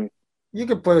option? You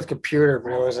could play with computer,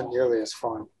 but it wasn't nearly as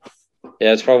fun. Yeah,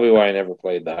 that's probably why I never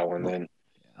played that one then.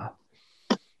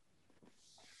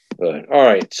 But all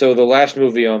right, so the last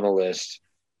movie on the list,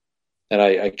 and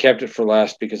I kept it for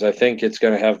last because I think it's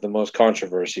going to have the most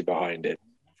controversy behind it.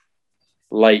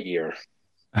 Lightyear.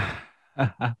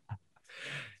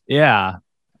 Yeah.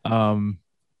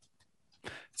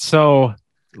 So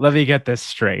let me get this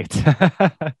straight.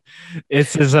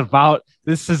 This is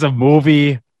a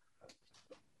movie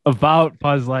about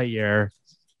Buzz Lightyear.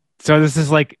 So this is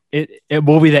like a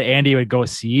movie that Andy would go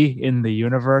see in the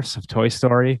universe of Toy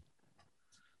Story.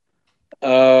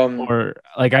 Or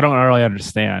like I don't really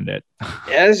understand it.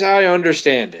 As I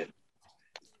understand it,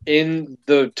 in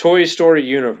the Toy Story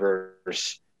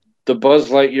universe, the Buzz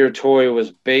Lightyear toy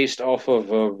was based off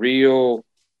of a real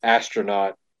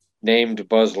astronaut named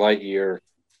Buzz Lightyear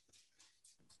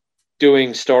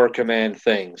doing Star Command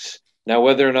things. Now,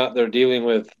 whether or not they're dealing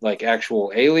with like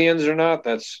actual aliens or not,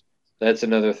 that's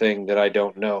another thing that I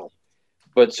don't know.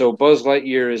 But so Buzz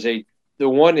Lightyear is the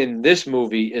one in this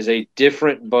movie is a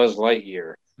different Buzz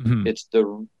Lightyear. Mhm. It's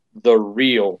the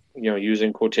real,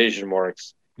 using quotation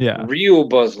marks, Yeah. real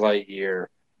Buzz Lightyear,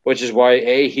 which is why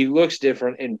A, he looks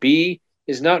different, and B,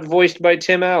 is not voiced by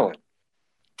Tim Allen.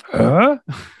 Huh?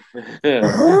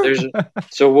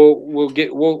 So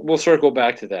we'll circle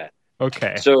back to that.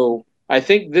 Okay. So I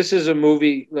think this is a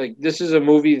movie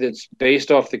that's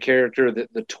based off the character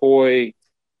that the toy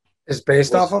Is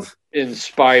based off of?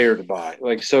 inspired by.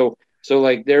 Like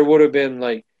there would have been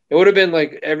like it would have been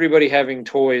like everybody having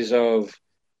toys of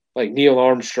like Neil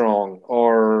Armstrong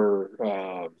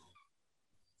or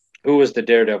who was the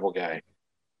Daredevil guy?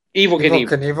 Evil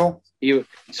Knievel.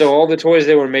 So all the toys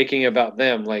they were making about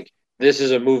them, like this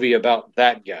is a movie about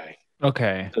that guy.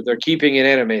 Okay. So they're keeping it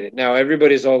animated. Now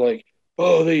everybody's all like,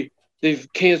 "Oh,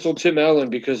 they've canceled Tim Allen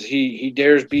because he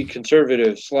dares be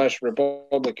conservative /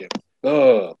 Republican."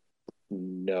 Oh,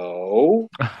 no.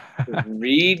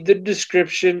 Read the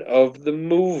description of the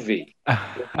movie.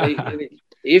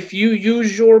 If you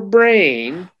use your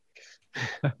brain,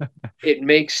 it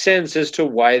makes sense as to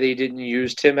why they didn't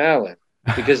use Tim Allen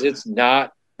because it's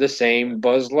not the same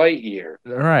Buzz Lightyear.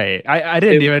 Right. I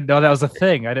didn't even know that was a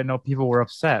thing. I didn't know people were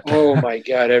upset. Oh my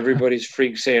God. Everybody's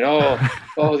freak saying, oh,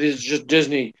 this is just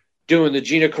Disney doing the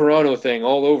Gina Carano thing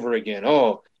all over again.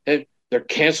 Oh, and they're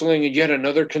canceling yet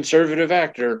another conservative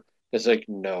actor. It's like,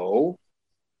 no.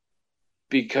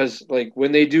 Because like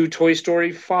when they do Toy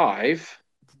Story 5,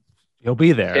 he'll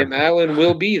be there. Tim Allen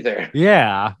will be there.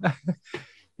 Yeah.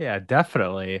 Yeah,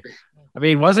 definitely. I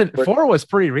mean, 4 was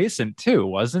pretty recent too,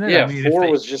 wasn't it? Yeah, I mean,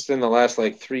 4 was just in the last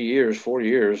like 4 years.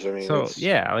 I mean, so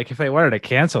yeah, like if they wanted to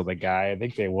cancel the guy, I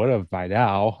think they would have by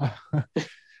now.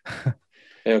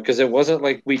 Because it wasn't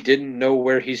like we didn't know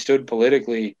where he stood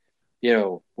politically,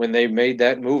 when they made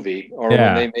that movie or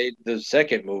when they made the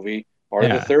second movie or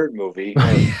the third movie.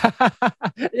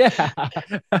 Yeah.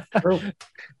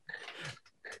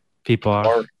 People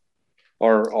are.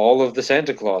 Or all of the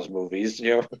Santa Claus movies,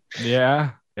 Yeah.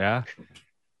 Yeah.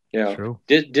 Yeah. True.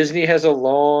 Disney has a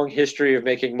long history of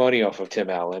making money off of Tim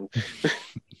Allen.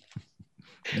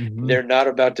 Mm-hmm. They're not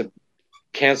about to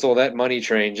cancel that money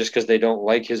train just because they don't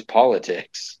like his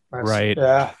politics. Right.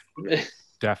 Yeah.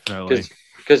 Definitely.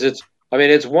 Because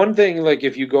it's one thing like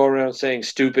if you go around saying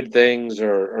stupid things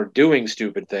or doing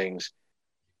stupid things.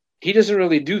 He doesn't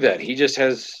really do that. He just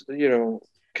has,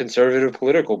 conservative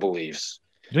political beliefs.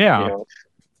 Yeah.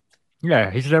 Yeah,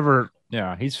 he's never.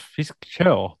 Yeah, he's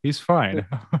chill. He's fine.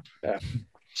 Yeah.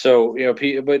 So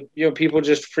people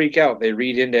just freak out. They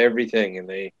read into everything, and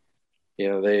they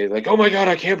like, oh my God,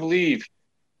 I can't believe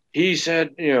he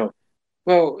said,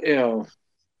 well,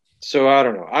 So I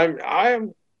don't know.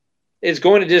 I'm. It's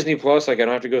going to Disney Plus. Like I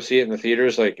don't have to go see it in the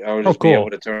theaters. Like I would just be able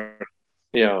to turn.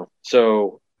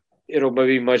 So it'll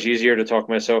be much easier to talk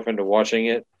myself into watching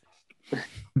it.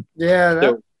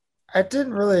 Yeah, I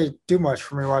didn't really do much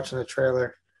for me watching the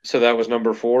trailer. So that was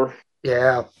number 4?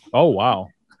 Yeah. Oh, wow.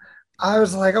 I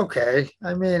was like, okay.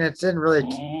 I mean, it didn't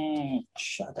really...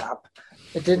 Shut up.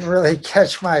 It didn't really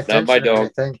catch my attention. Not my dog.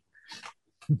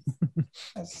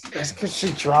 That's because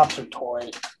she dropped her toy.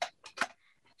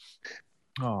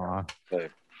 Aw.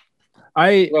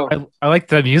 I like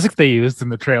the music they used in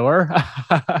the trailer.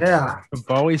 Yeah. The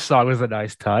Bowie song was a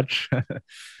nice touch.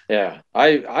 Yeah.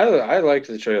 I liked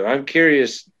the trailer. I'm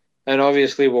curious... And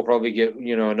obviously, we'll probably get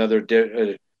another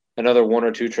 1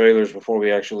 or 2 trailers before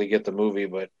we actually get the movie.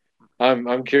 But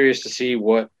I'm curious to see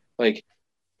what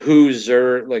who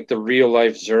Zurg, like the real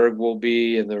life Zurg, will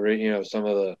be, and some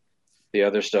of the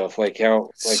other stuff, like how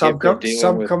some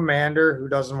commander who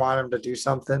doesn't want him to do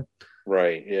something.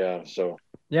 Right. Yeah. So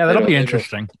Yeah, that'll be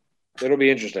interesting. It'll be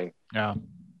interesting. Yeah.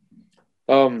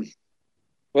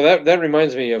 Well, that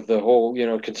reminds me of the whole,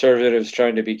 conservatives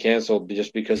trying to be canceled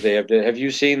just because they have to. Have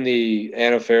you seen the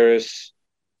Anna Faris,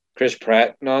 Chris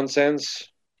Pratt nonsense?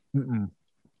 Mm-mm.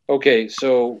 Okay,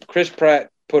 so Chris Pratt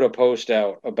put a post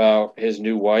out about his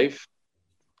new wife.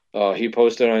 He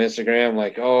posted on Instagram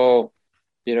like, "Oh,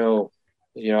 you know,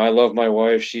 I love my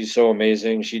wife. She's so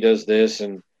amazing. She does this,"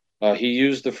 and he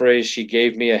used the phrase, "She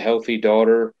gave me a healthy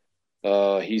daughter."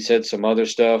 He said some other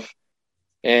stuff.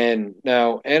 And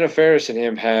now Anna Faris and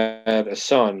him had a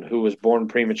son who was born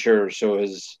premature, so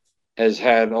has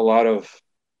had a lot of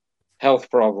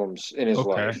health problems in his Okay.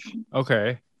 life.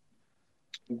 Okay.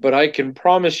 But I can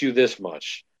promise you this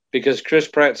much, because Chris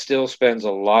Pratt still spends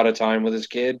a lot of time with his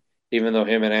kid, even though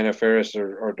him and Anna Faris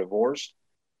are divorced,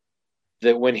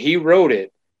 that when he wrote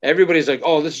it, everybody's like,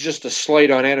 "Oh, this is just a slight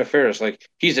on Anna Faris. Like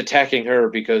he's attacking her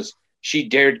because she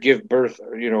dared give birth,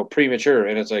 premature."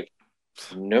 And it's like,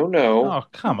 no. Oh,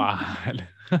 come on.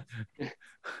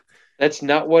 That's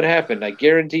not what happened. I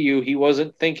guarantee you he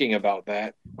wasn't thinking about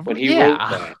that when he wrote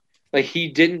Yeah. that. Like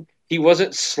he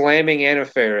wasn't slamming Anna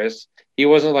Faris. He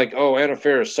wasn't like, "Oh, Anna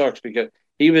Faris sucks," because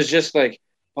he was just like,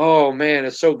 "Oh man,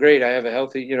 it's so great. I have a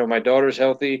healthy, my daughter's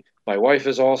healthy. My wife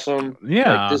is awesome. Like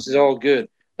Yeah. this is all good."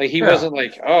 Like he Yeah. wasn't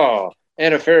like, "Oh,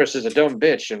 Anna Faris is a dumb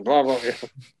bitch," and blah blah.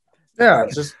 Yeah,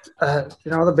 just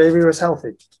the baby was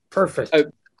healthy. Perfect.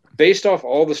 Based off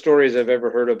all the stories I've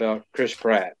ever heard about Chris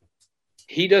Pratt,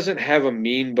 he doesn't have a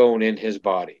mean bone in his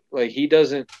body. Like he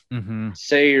doesn't Mm-hmm.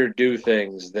 say or do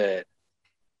things that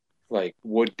like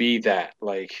would be that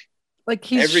like Like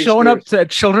he's every showing story, up to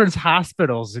children's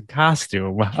hospitals in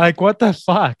costume. Like what the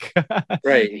fuck?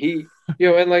 right. He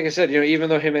and like I said, even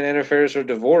though him and Anna Faris are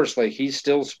divorced, like he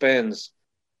still spends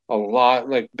a lot,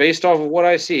 like based off of what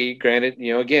I see, granted,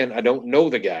 again, I don't know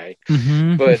the guy,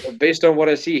 Mm-hmm. but based on what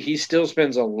I see, he still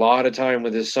spends a lot of time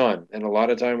with his son and a lot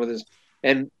of time with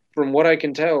and from what I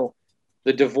can tell,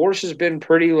 the divorce has been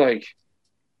pretty like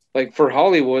for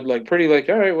Hollywood, like pretty like,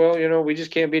 all right, well, we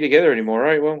just can't be together anymore. All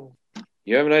right, well,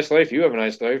 you have a nice life, you have a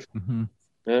nice life. Mm-hmm.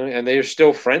 And they're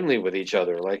still friendly with each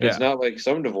other. Like it's Yeah. not like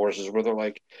some divorces where they're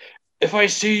like, if I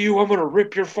see you, I'm gonna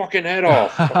rip your fucking head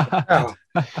off.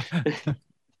 Yeah.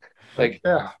 Like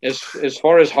Yeah. as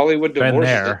far as Hollywood Been divorces,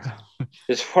 there.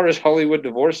 as far as Hollywood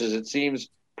divorces, it seems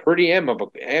pretty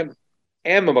amicable.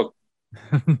 Amicable.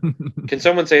 Can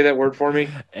someone say that word for me?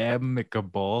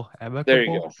 Amicable. There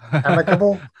you go.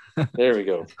 Amicable. There we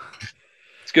go.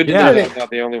 It's good to Yeah. know that I'm not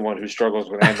the only one who struggles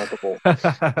with amicable.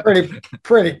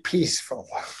 Pretty peaceful.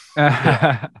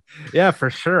 Yeah, for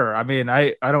sure. I mean,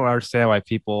 I don't understand why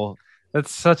people.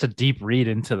 That's such a deep read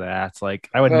into that. It's like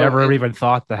I would Well, never have even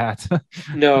thought that.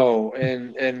 No,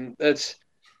 and that's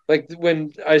like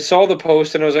when I saw the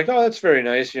post and I was like, oh, that's very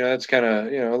nice. That's kind of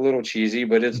a little cheesy,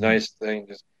 but it's Mhm. nice thing.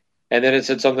 And then it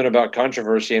said something about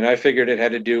controversy, and I figured it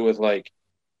had to do with like,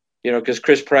 because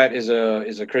Chris Pratt is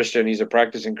a Christian, he's a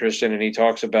practicing Christian, and he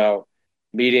talks about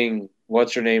meeting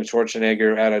what's her name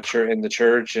Schwarzenegger at a church in the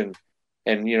church, and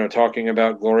talking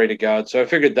about glory to God. So I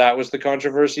figured that was the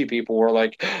controversy. People were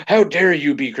like, "How dare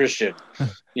you be Christian?"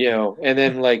 And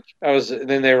then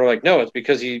then they were like, "No, it's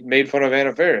because he made fun of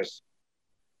Anna Faris."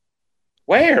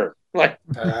 Where?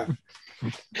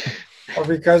 Or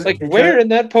because Where in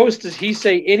that post does he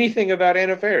say anything about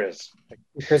Anna Faris?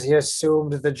 Because he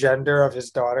assumed the gender of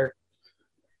his daughter.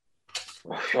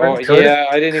 Oh yeah,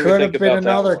 I didn't even think have been about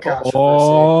another that. controversy.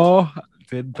 Oh,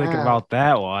 didn't think about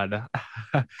that one.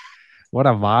 What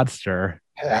a monster!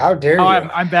 How dare you?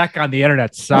 I'm back on the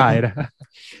internet side.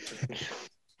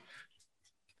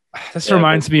 This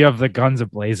reminds me of the Guns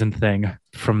Ablazing thing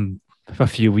from a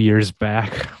few years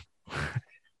back,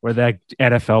 where that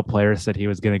NFL player said he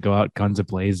was going to go out guns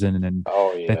ablazing, and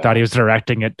they thought he was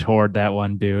directing it toward that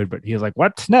one dude, but he was like,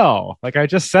 "What? No! Like I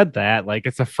just said that. Like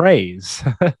it's a phrase."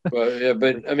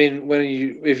 But I mean,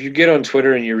 if you get on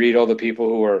Twitter and you read all the people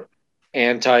who are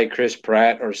anti Chris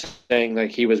Pratt or saying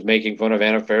like he was making fun of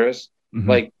Anna Faris,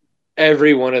 like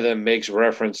every one of them makes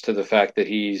reference to the fact that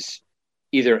he's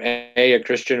either A, a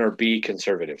Christian, or B,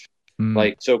 conservative.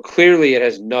 Like, so clearly it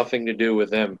has nothing to do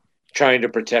with them trying to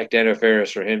protect Anna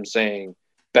Faris or him saying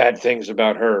bad things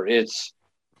about her. It's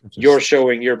you're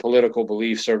showing your political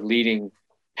beliefs are leading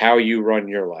how you run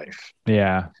your life.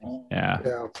 Yeah.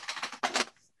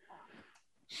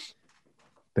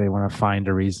 They want to find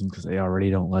a reason because they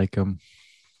already don't like him.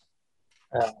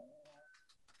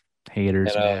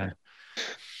 Haters, man.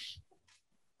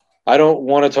 I don't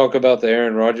want to talk about the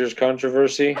Aaron Rodgers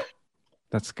controversy.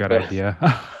 That's a good idea.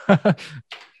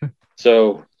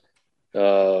 So,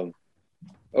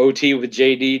 OT with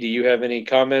JD, do you have any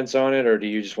comments on it, or do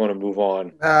you just want to move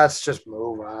on? Let's just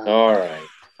move on. All right.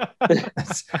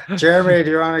 Jeremy,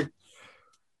 do you want to?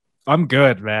 I'm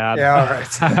good, man. Yeah, all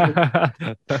right.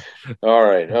 All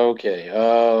right. Okay.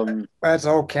 That's a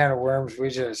whole can of worms. We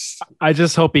just. I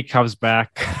just hope he comes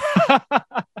back.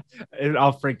 And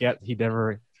I'll forget he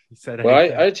said Well,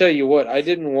 anything. I tell you what, I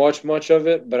didn't watch much of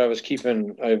it, but I was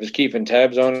keeping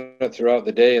tabs on it throughout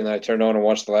the day, and then I turned on and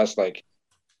watched the last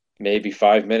maybe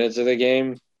 5 minutes of the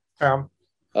game. Other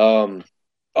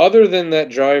than that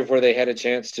drive where they had a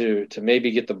chance to maybe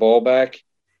get the ball back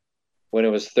when it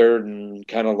was third and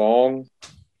kind of long,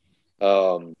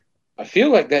 I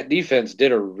feel like that defense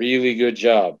did a really good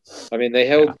job. I mean, they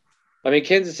held. Yeah. I mean,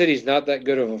 Kansas City's not that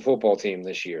good of a football team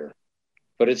this year,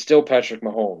 but it's still Patrick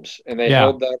Mahomes, and they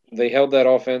held that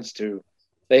offense to.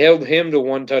 They held him to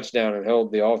one touchdown and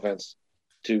held the offense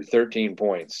to 13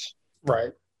 points.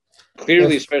 Right.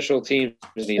 Clearly, special teams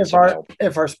need some help.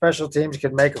 If our special teams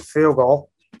could make a field goal,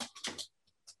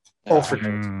 0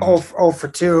 for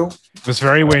 2. It was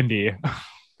very windy.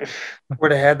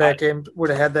 Would have had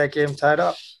that game tied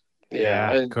up.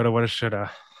 Yeah, coulda, woulda,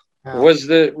 shoulda. Was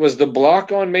the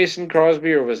block on Mason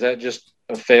Crosby, or was that just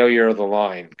a failure of the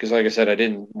line? Because, like I said, I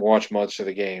didn't watch much of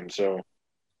the game, so.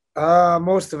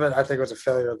 Most of it, I think, was a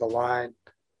failure of the line.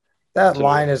 That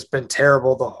line has been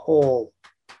terrible the whole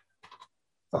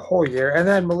year. And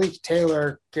then Malik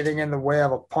Taylor getting in the way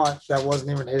of a punt that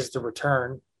wasn't even his to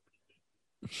return.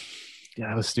 Yeah,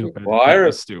 that was stupid. Well, that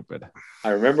was stupid. I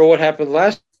remember what happened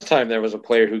last time there was a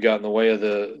player who got in the way of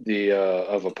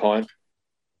of a punt.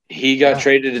 He got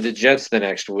traded to the Jets the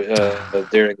next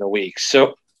during the week.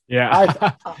 So yeah,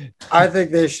 I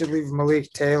think they should leave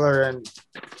Malik Taylor and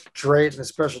Drayton, the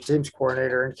special teams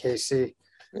coordinator in KC.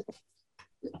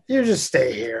 You just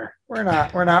stay here. We're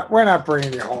not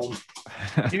bringing you home.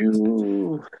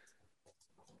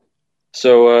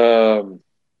 So,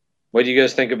 what do you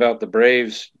guys think about the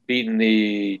Braves beating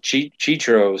the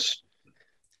Chitros?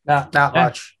 Not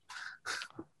much.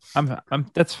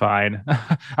 That's fine.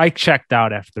 I checked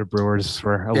out after the Brewers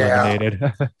were eliminated.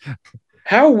 Yeah.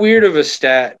 How weird of a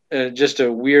stat, just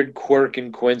a weird quirk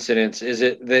and coincidence, is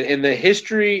it that in the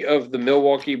history of the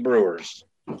Milwaukee Brewers,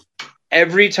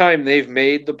 every time they've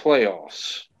made the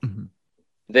playoffs,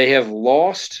 they have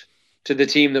lost to the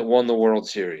team that won the World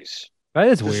Series? That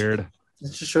is weird.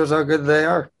 It just shows how good they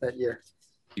are that year.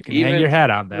 You can hang your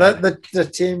hat on that. The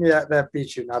team that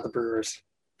beat you, not the Brewers.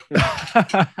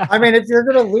 I mean, if you're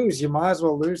going to lose, you might as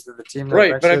well lose to the team that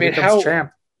right, but I mean,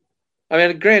 champ. I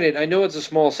mean, granted, I know it's a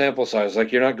small sample size.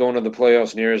 Like, you're not going to the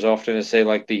playoffs near as often as, say,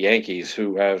 like the Yankees,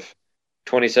 who have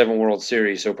 27 World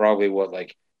Series, so probably,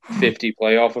 50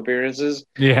 playoff appearances?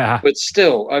 Yeah. But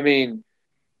still, I mean,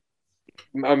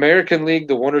 American League,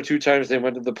 the 1 or 2 times they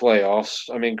went to the playoffs,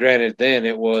 I mean, granted, then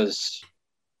it was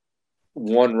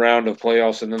one round of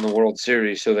playoffs and then the World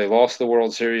Series, so they lost the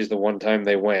World Series the one time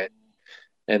they went.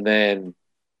 And then,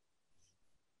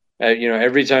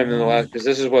 every time in the last, because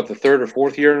this is the third or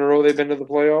fourth year in a row they've been to the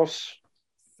playoffs.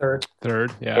 Third,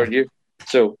 yeah. Third year.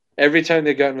 So every time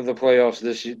they got into the playoffs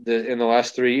in the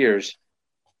last 3 years,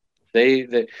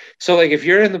 so if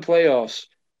you're in the playoffs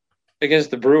against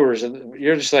the Brewers and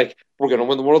you're just like, we're going to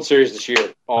win the World Series this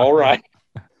year. All right.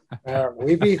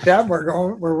 We beat them.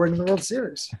 We're winning the World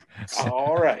Series.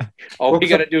 All right. All we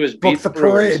got to do is beat the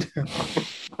parade.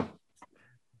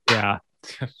 Yeah.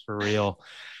 For real.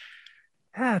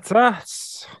 Yeah,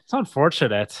 it's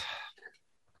unfortunate.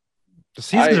 The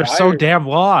seasons are so damn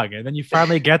long, and then you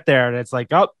finally get there, and it's like,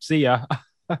 oh, see ya.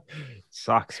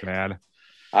 Sucks, man.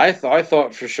 I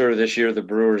thought for sure this year the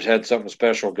Brewers had something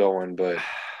special going, but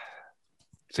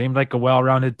seemed like a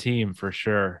well-rounded team for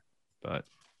sure. But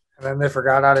and then they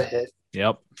forgot how to hit.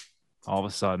 Yep. All of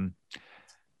a sudden,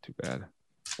 too bad.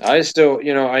 I still,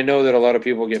 I know that a lot of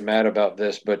people get mad about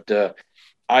this, but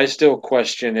I still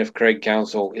question if Craig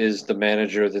Counsell is the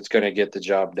manager that's going to get the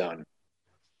job done.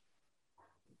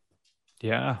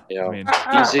 Yeah. I mean,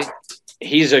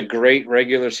 he's a great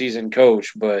regular season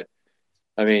coach, but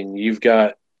I mean, you've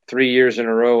got 3 years in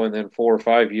a row and then 4 or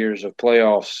 5 years of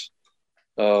playoffs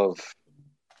of,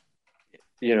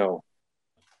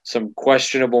 some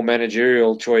questionable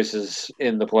managerial choices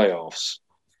in the playoffs.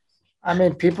 I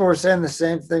mean, people were saying the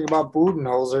same thing about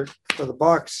Budenholzer for the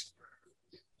Bucks.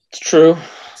 It's true.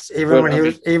 Even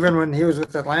when he was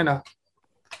with Atlanta.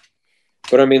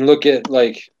 But I mean, look at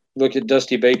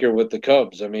Dusty Baker with the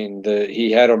Cubs. I mean,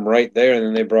 he had them right there, and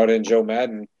then they brought in Joe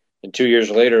Madden, and 2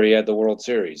 years later he had the World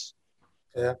Series.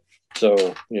 Yeah.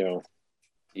 So you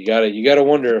gotta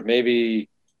wonder if maybe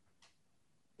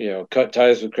cut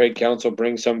ties with Craig Counsell,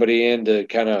 bring somebody in to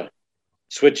kind of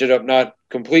switch it up, not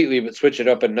completely, but switch it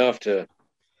up enough to,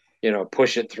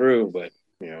 push it through. But,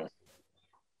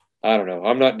 I don't know.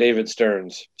 I'm not David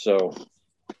Stearns, so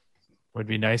Would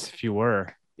be nice if you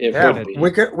were. it Yeah, would be.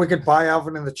 we could buy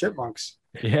Alvin and the Chipmunks.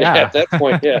 Yeah, at that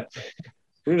point, yeah.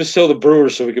 We're going to sell the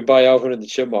Brewers so we could buy Alvin and the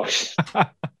Chipmunks.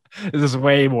 This is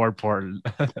way more important.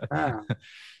 Yeah.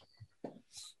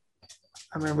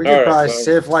 I mean, we could probably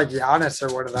see if like Giannis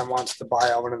or one of them wants to buy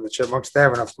Alvin and the Chipmunks. They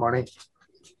have enough money.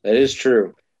 That is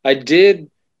true. I did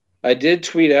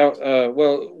tweet out,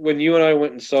 when you and I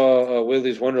went and saw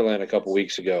Willy's Wonderland a couple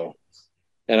weeks ago,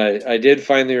 and I did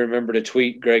finally remember to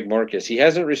tweet Greg Marcus. He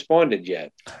hasn't responded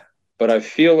yet, but I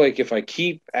feel like if I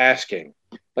keep asking,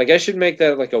 like I should make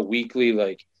that like a weekly,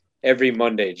 like every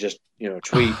Monday, just,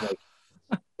 tweet. Like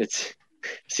it's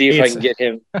see if I can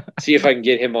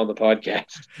get him on the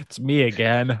podcast. It's me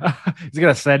again. He's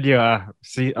going to send you a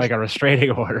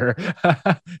restraining order.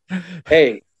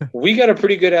 Hey, we got a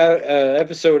pretty good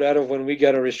episode out of when we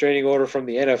got a restraining order from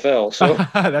the NFL. So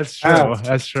that's true.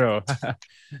 That's true.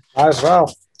 Might as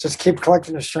well just keep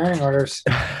collecting restraining orders.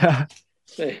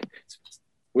 Hey,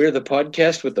 we're the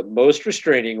podcast with the most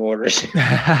restraining orders.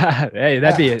 Hey,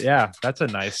 that's a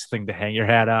nice thing to hang your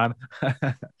hat on.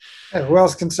 Hey, who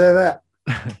else can say that?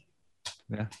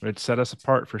 Yeah, it'd set us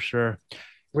apart for sure.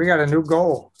 We got a new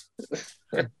goal.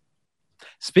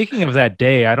 Speaking of that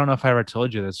day, I don't know if I ever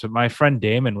told you this, but my friend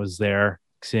Damon was there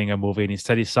seeing a movie, and he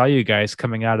said he saw you guys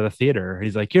coming out of the theater.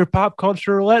 He's like, your Pop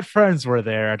Culture Roulette friends were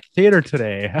there at the theater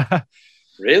today.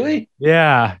 Really?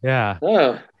 Yeah.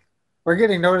 Oh. We're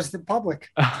getting noticed in public.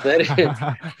 That is,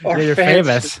 you're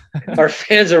famous. Our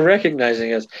fans are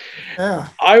recognizing us. Yeah.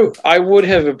 I would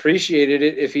have appreciated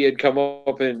it if he had come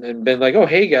up and been like, oh,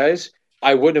 hey, guys.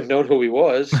 I wouldn't have known who he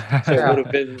was. So it would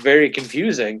have been very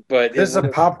confusing. But this is a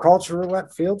Pop Culture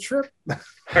Roulette field trip?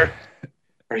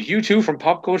 Are you two from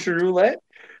Pop Culture Roulette?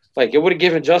 Like, it would have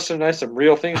given Justin and I some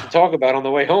real things to talk about on the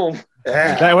way home.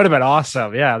 Yeah. That would have been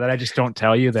awesome. Yeah, that I just don't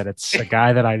tell you that it's a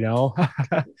guy that I know.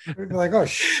 We'd be like, oh,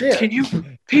 shit.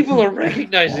 People are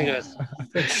recognizing us.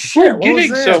 Shit, we're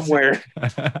getting somewhere.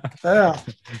 Yeah.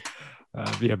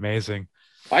 That'd be amazing.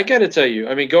 I got to tell you,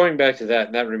 I mean, going back to that,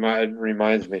 and that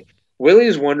reminds me,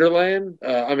 Willy's Wonderland,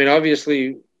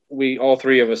 obviously, all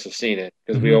three of us have seen it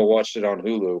because we all watched it on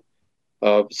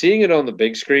Hulu. Seeing it on the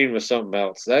big screen was something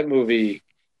else. That movie...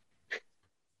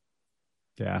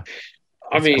 Yeah.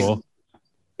 I mean, cool.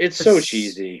 It's so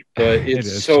cheesy, but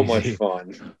it's so much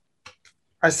fun.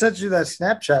 I sent you that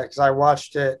Snapchat because I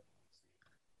watched it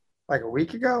like a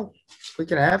week and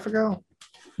a half ago.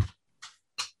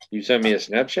 You sent me a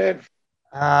Snapchat?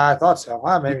 I thought so.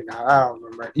 Maybe not. I don't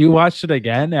remember. You watched it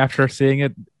again after seeing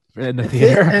it in the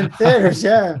theater? In theaters,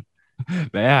 yeah.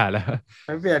 Man.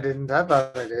 Maybe I didn't. I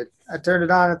thought I did. I turned it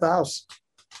on at the house.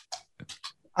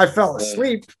 I fell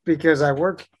asleep because I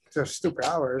worked those stupid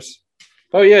hours.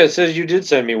 Oh, yeah. It says you did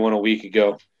send me one a week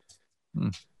ago.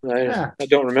 I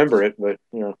don't remember it, but,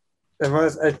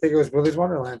 I think it was Willy's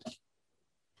Wonderland.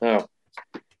 Oh,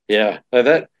 yeah.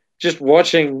 That just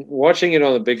watching it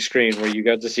on the big screen where you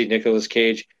got to see Nicolas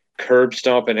Cage curb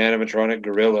stomp an animatronic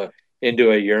gorilla into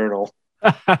a urinal.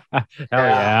 Hell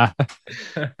yeah.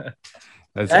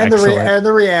 That's and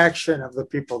the reaction of the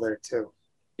people there, too.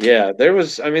 Yeah, there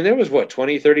was what,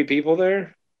 20, 30 people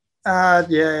there?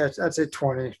 Yeah, I'd say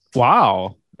 20.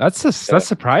 Wow. That's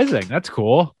surprising. That's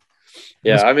cool.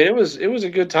 Yeah, I mean, it was a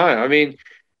good time. I mean,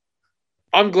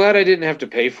 I'm glad I didn't have to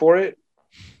pay for it.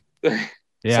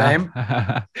 Yeah. Same.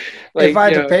 If I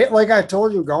had to pay, like I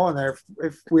told you going there,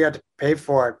 if we had to pay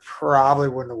for it, probably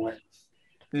wouldn't have went.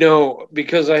 No,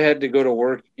 because I had to go to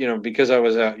work, because I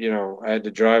was out, I had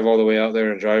to drive all the way out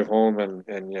there and drive home and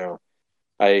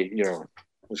I,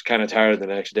 was kind of tired the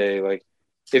next day. Like,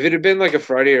 if it had been like a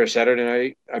Friday or a Saturday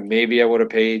night, maybe I would have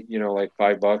paid, like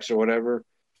 $5 or whatever.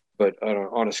 But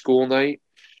on a school night,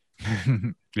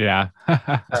 yeah.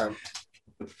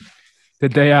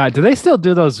 Did they still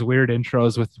do those weird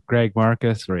intros with Greg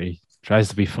Marcus where he tries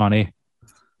to be funny?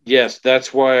 Yes,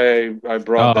 that's why I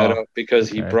brought that up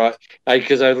because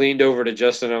because I leaned over to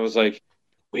Justin. I was like,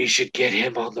 we should get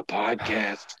him on the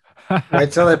podcast.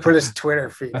 Wait till they put his Twitter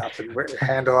feed up and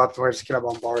handle up to where to get him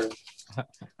on board.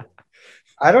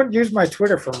 I don't use my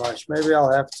Twitter for much. Maybe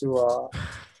I'll have to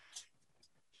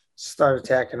start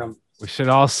attacking him. We should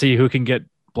all see who can get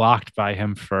blocked by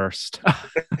him first.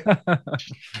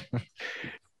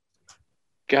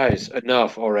 Guys,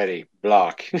 enough already.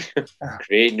 Block.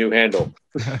 Create new handle.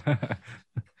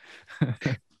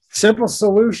 Simple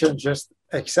solution. Just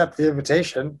accept the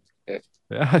invitation.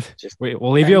 Yeah.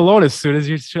 We'll leave you alone as soon as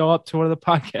you show up to one of the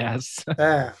podcasts.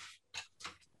 Yeah.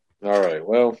 All right.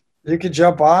 Well, you can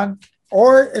jump on.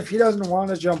 Or if he doesn't want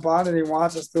to jump on and he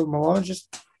wants us to leave him alone,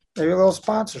 just maybe a little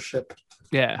sponsorship.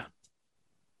 Yeah.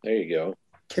 There you go.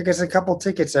 Kick us a couple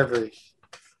tickets every.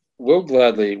 We'll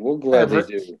gladly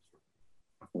do.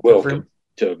 Welcome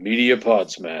to Media Pod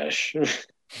Smash.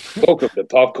 Welcome to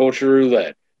Pop Culture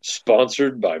Roulette,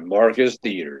 sponsored by Marcus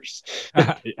Theaters.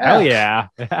 Hell yeah.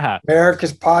 Yeah.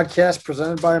 America's podcast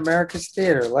presented by America's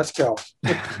Theater. Let's go.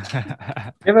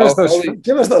 Give us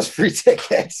those free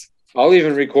tickets. I'll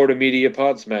even record a Media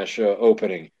Pod Smash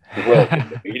opening. Welcome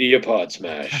to Media Pod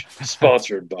Smash,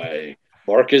 sponsored by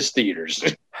Marcus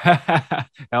Theaters.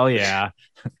 Hell yeah.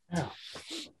 Yeah.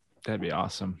 That'd be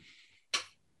awesome.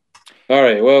 All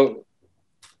right. Well,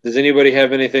 does anybody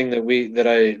have anything that we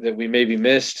maybe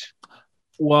missed?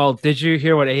 Well, did you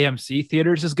hear what AMC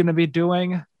Theaters is going to be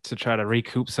doing to try to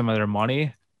recoup some of their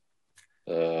money?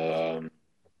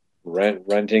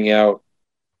 Renting out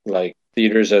like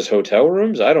theaters as hotel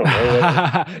rooms? I don't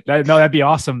know. No, that'd be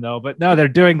awesome though. But no, they're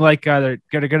doing like they're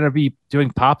gonna be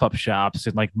doing pop-up shops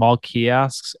and like mall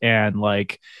kiosks and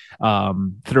like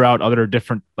throughout other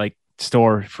different like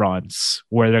storefronts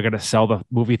where they're gonna sell the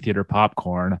movie theater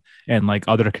popcorn and like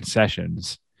other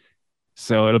concessions.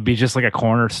 So it'll be just like a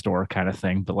corner store kind of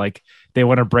thing, but like they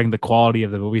want to bring the quality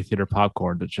of the movie theater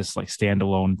popcorn to just like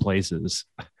standalone places.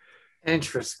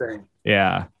 Interesting.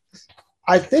 Yeah.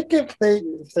 I think if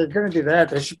they're gonna do that,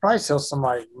 they should probably sell some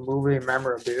like movie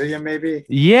memorabilia, maybe.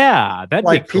 Yeah, that'd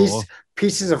like be cool.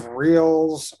 Pieces of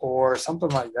reels or something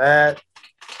like that.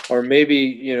 Or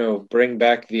maybe, bring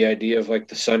back the idea of like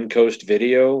the Suncoast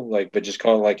video, like, but just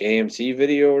call it like AMC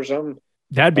video or something.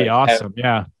 That'd be like awesome.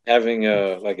 Yeah. Having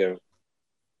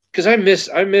because I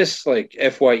miss like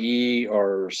FYE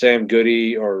or Sam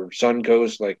Goody or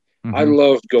Suncoast. Like, I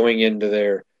loved going into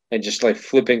there and just like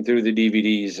flipping through the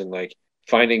DVDs and like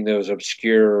finding those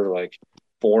obscure like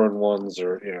foreign ones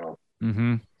or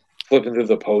flipping through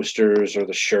the posters or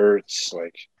the shirts.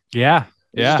 Like, yeah.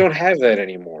 Just don't have that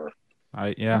anymore.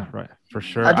 Right, for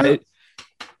sure. I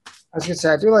was gonna say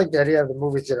I do like the idea of the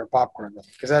movie theater popcorn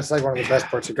because that's like one of the best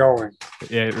parts of going.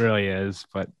 Yeah, it really is.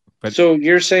 But so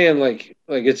you're saying like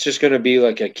it's just gonna be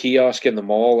like a kiosk in the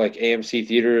mall, like AMC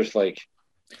Theaters, like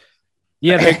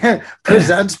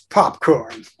presents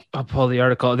popcorn. I'll pull the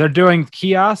article. They're doing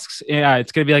kiosks. Yeah,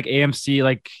 it's gonna be like AMC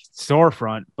like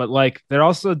storefront, but like they're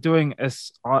also doing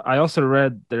I also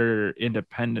read they're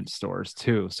independent stores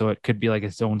too, so it could be like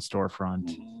its own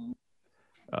storefront.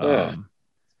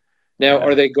 Now,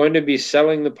 are they going to be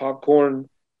selling the popcorn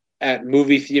at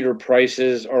movie theater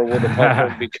prices, or will the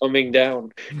popcorn be coming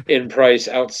down in price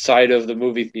outside of the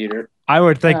movie theater? I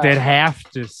would think they'd have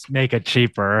to make it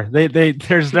cheaper. They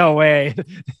there's no way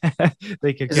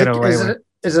they could get away with it.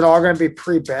 Is it all going to be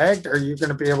pre-bagged, or are you going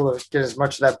to be able to get as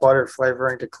much of that butter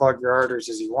flavoring to clog your arteries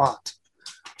as you want?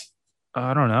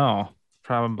 I don't know.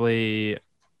 Probably.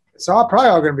 It's probably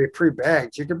all going to be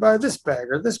pre-bagged. You could buy this bag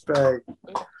or this bag.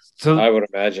 So I would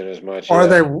imagine as much. Or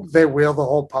they wheel the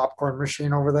whole popcorn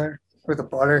machine over there with the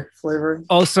butter flavoring.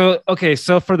 Also, okay,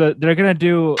 so they want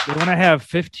to have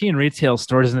 15 retail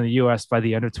stores in the US by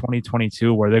the end of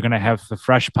 2022 where they're going to have the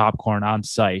fresh popcorn on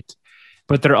site.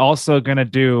 But they're also going to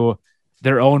do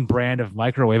their own brand of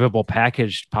microwavable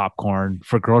packaged popcorn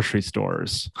for grocery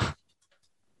stores.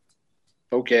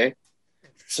 Okay.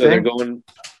 So they're going.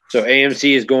 So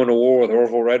AMC is going to war with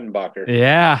Orville Redenbacher.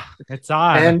 Yeah, it's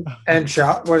on. And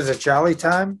what is it? Jolly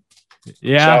Time?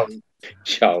 Yeah.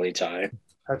 Jolly Time.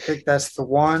 I think that's the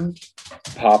one.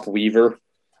 Pop Weaver.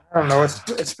 I don't know.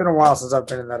 It's been a while since I've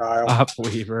been in that aisle. Pop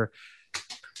Weaver.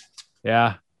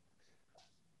 Yeah.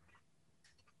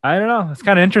 I don't know. It's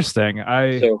kind of interesting.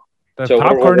 The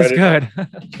popcorn is good.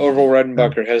 Orville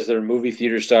Redenbacher has their movie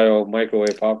theater style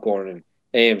microwave popcorn, and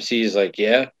AMC is like,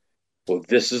 yeah. Well,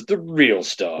 this is the real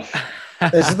stuff.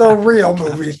 This is the real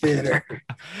movie theater.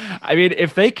 I mean,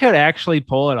 if they could actually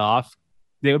pull it off,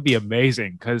 they would be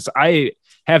amazing because I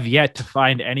have yet to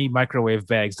find any microwave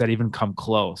bags that even come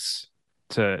close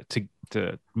to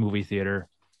movie theater.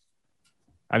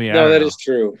 I mean, no, that is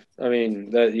true. I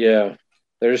mean,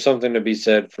 there's something to be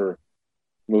said for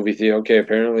movie theater. Okay,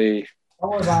 apparently. Don't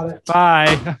worry about it.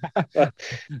 Bye.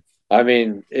 I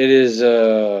mean, it is.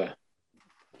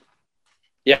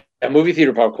 Movie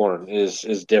theater popcorn is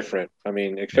different. I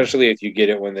mean, especially if you get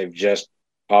it when they've just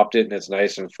popped it and it's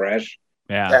nice and fresh.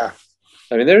 Yeah.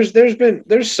 I mean,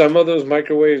 there's some of those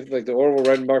microwave, like the Orville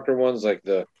Redenbacher ones, like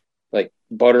the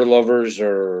Butter Lovers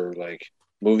or like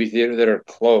movie theater that are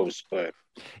close, but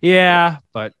yeah,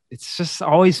 but it's just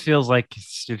always feels like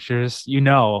it's just you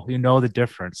know the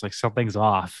difference, like something's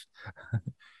off.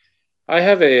 I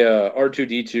have a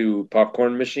R2D2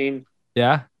 popcorn machine.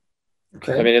 Yeah.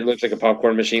 Okay. I mean, it looks like a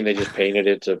popcorn machine. They just painted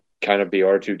it to kind of be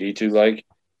R2D2 like.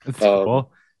 That's Um,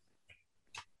 cool.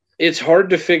 it's hard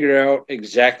to figure out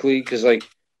exactly because like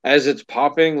as it's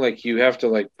popping, like you have to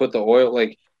like put the oil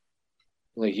like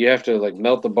you have to like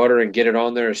melt the butter and get it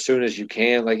on there as soon as you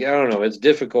can. Like I don't know, it's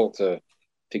difficult to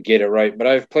get it right. But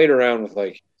I've played around with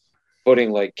like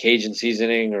putting like Cajun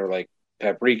seasoning or like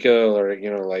paprika or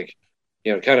like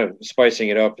kind of spicing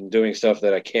it up and doing stuff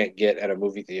that I can't get at a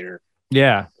movie theater.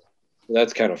 Yeah.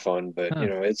 That's kind of fun, but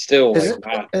Huh. it's still Is like it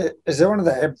not is it one of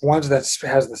the ones that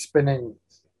has the spinning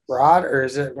rod, or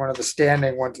is it one of the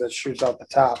standing ones that shoots out the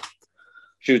top?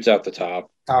 shoots out the top.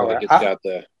 All Like right.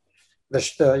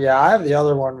 it's got Yeah, I have the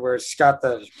other one where it's got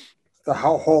the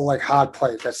whole like hot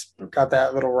plate that's got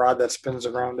that little rod that spins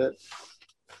around it.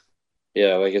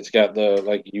 like it's got the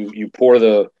like you pour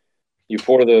the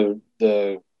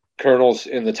kernels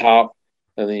in the top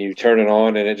and then you turn it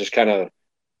on and it just kind of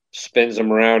spins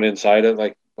them around inside it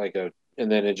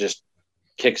and then it just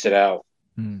kicks it out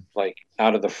Hmm. like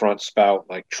out of the front spout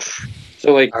like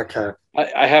so like Okay.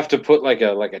 I have to put like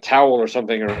a towel or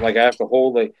something or like I have to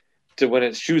hold like to when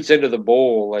it shoots into the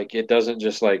bowl like it doesn't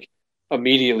just like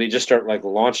immediately just start like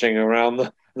launching around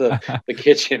the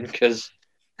kitchen because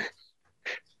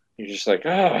you're just like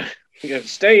you gotta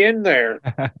stay in there.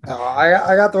 No,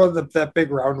 I got the one that big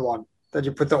round one that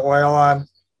you put the oil on,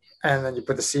 and then you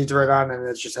put the seeds right on, and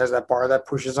it just has that bar that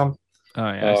pushes them,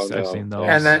 Oh yeah, Oh I've no, seen yeah. and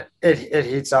those. then it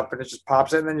heats up and it just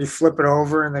pops it, and then you flip it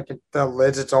over, and the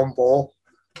lid's its own bowl.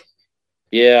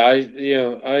 Yeah,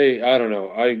 I don't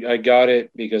know. I got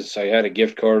it because I had a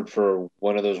gift card for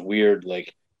one of those weird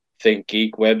like Think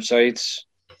Geek websites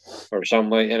or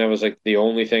something and it was like the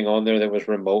only thing on there that was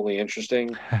remotely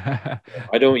interesting.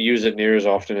 I don't use it near as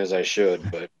often as I should,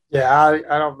 but Yeah,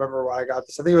 I don't remember why I got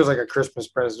this. I think it was like a Christmas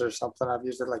present or something. I've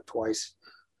used it like twice.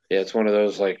 yeah, it's one of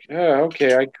those like, oh,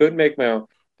 okay, I could make my own,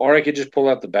 or I could just pull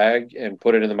out the bag and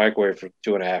put it in the microwave for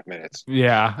 2.5 minutes.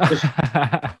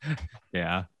 Yeah.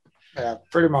 Yeah. Yeah,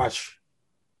 pretty much.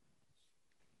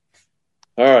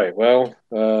 All right, well,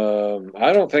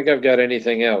 I don't think I've got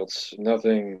anything else.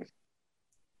 Nothing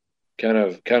kind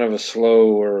of a slow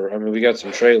or I mean we got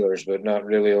some trailers, but not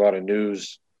really a lot of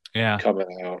news Yeah.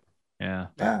 coming out. Yeah.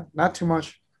 Yeah, not too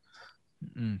much.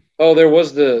 Mm. Oh, there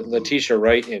was the Letitia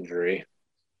Wright injury.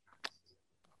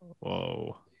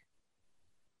 Whoa.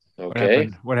 What Okay.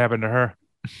 happened? What happened to her?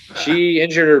 She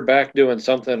injured her back doing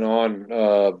something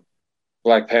on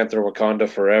Black Panther Wakanda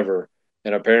Forever.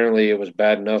 And apparently it was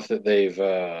bad enough that they've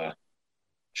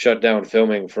shut down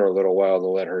filming for a little while to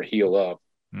let her heal up.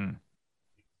 Mm.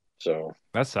 So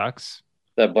That sucks.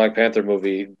 that Black Panther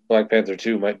movie, Black Panther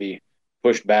 2, might be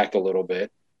pushed back a little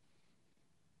bit.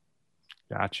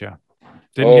 Gotcha.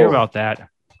 Didn't hear Oh, about that.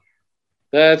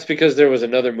 that's because there was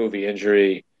another movie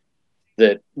injury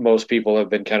that most people have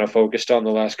been kind of focused on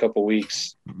the last couple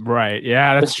weeks Right.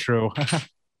 Yeah, that's true.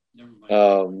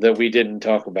 that we didn't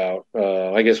talk about.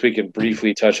 I guess we can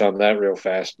briefly touch on that real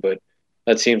fast, but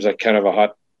that seems like kind of a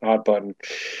hot button.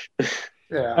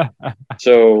 Yeah.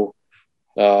 So,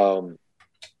 um,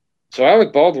 so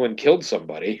Alec Baldwin killed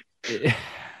somebody.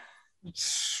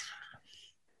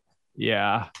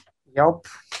 Yeah. Yep.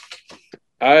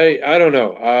 I don't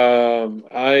know.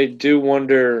 I do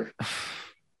wonder.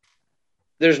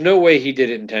 There's no way he did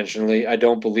it intentionally. I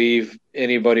don't believe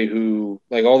anybody who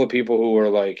like all the people who are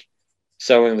like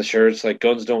selling the shirts like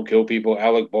guns don't kill people.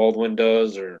 Alec Baldwin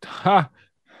does, Ha.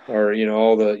 or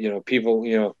all the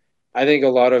people. I think a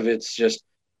lot of it's just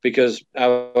because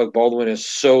Alec Baldwin is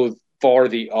so far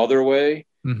the other way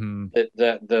Hmm.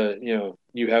 that the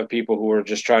you have people who are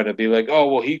just trying to be like,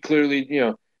 oh well, he clearly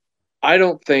I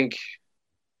don't think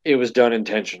it was done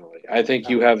intentionally. I think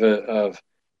you have a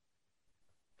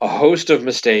host of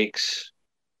mistakes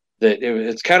that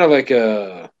it's kind of like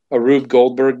a Rube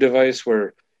Goldberg device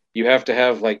where you have to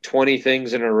have like 20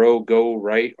 things in a row go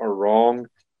right or wrong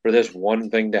for this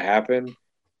one thing to happen.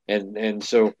 And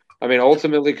so I mean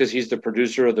ultimately because he's the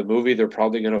producer of the movie, they're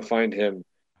probably going to find him,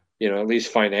 at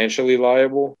least financially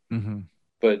liable. Hmm.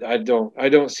 But I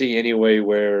don't see any way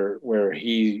where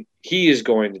he is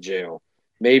going to jail.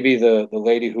 Maybe the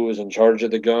lady who was in charge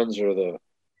of the guns or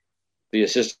the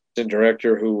assistant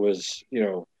director who was,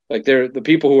 like they're the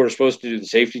people who are supposed to do the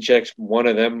safety checks. One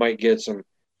of them might get some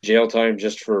jail time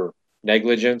just for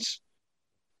negligence,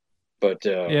 but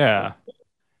Yeah.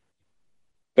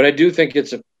 but I do think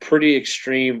it's a pretty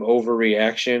extreme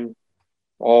overreaction.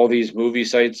 All these movie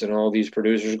sites and all these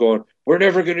producers going, "We're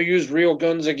never going to use real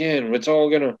guns again. It's all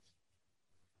gonna."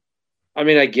 I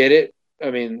mean, I get it.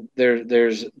 I mean,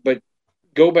 but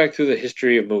go back through the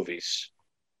history of movies.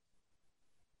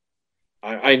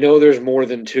 I know there's more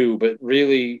than two, but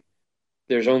really,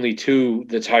 there's only two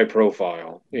that's high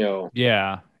profile.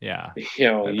 Yeah. That's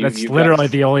You've got literally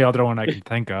the only other one I can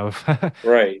think of.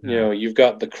 right. Yeah. You've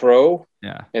got The Crow,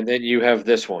 Yeah. and then you have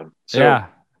this one. So Yeah.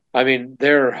 I mean,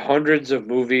 there are hundreds of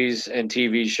movies and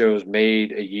TV shows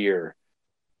made a year.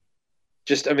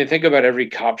 Just, I mean, think about every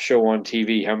cop show on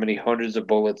TV, how many hundreds of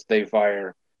bullets they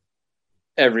fire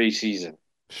every season,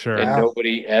 Sure. and Yeah.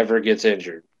 nobody ever gets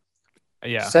injured.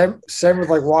 Yeah. Same with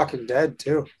like Walking Dead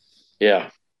too. Yeah.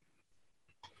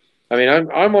 I mean,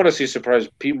 I'm honestly surprised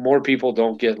more people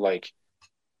don't get like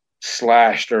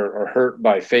slashed or hurt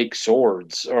by fake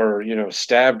swords or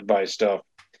stabbed by stuff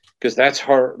because that's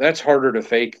hard. That's harder to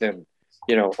fake than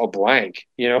a blank.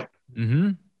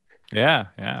 Mm-hmm.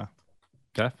 Yeah.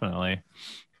 Definitely.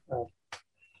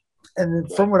 And then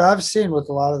from what I've seen with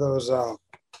a lot of those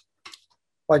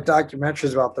like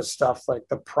documentaries about this stuff, like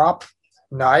the prop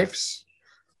knives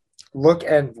look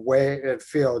and weigh and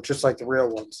feel just like the real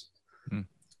ones. Hmm.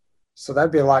 So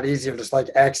that'd be a lot easier to just like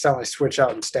accidentally switch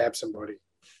out and stab somebody.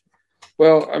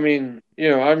 Well, I mean, I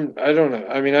don't know.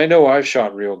 I mean, I know I've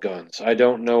shot real guns. I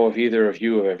don't know if either of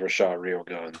you have ever shot real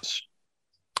guns.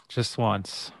 Just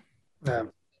once. Yeah.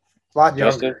 A lot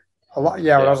Justin? younger. A lot,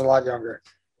 yeah, when I was a lot younger.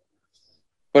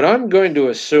 But I'm going to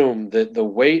assume that the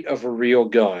weight of a real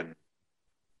gun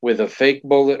with a fake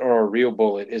bullet or a real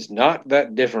bullet is not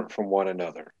that different from one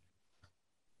another.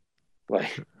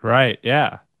 Like, Right.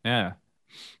 Yeah.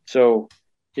 so,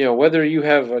 whether you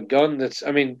have a gun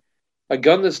a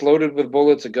gun that's loaded with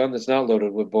bullets, a gun that's not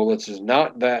loaded with bullets is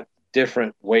not that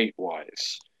different weight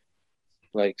wise.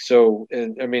 Like, so,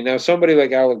 and I mean, now somebody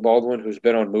like Alec Baldwin, who's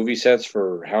been on movie sets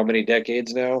for how many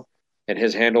decades now and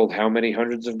has handled how many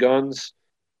hundreds of guns,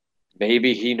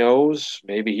 maybe he knows,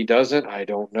 maybe he doesn't. I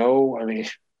don't know. I mean,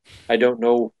 I don't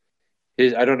know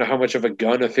I don't know how much of a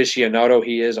gun aficionado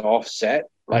he is offset.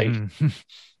 Like, Mm-hmm.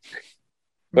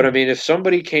 but I mean, if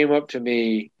somebody came up to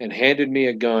me and handed me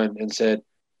a gun and said,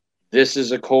 "This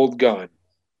is a cold gun.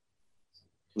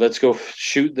 Let's go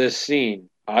shoot this scene,"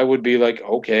 I would be like,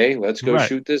 "Okay, let's go Right.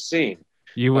 shoot this scene."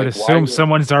 You would Like, assume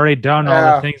someone's already done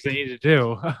all the things they need to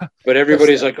do. But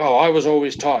everybody's like, "Oh, I was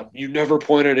always taught you never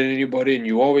pointed at anybody, and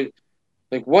you always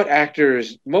like." What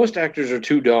actors? Most actors are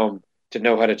too dumb to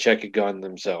know how to check a gun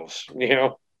themselves.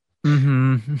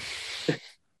 Mm-hmm.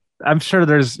 I'm sure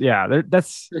that's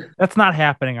not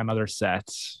happening on other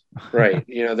sets. Right.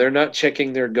 They're not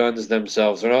checking their guns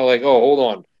themselves. They're not like, "Oh, hold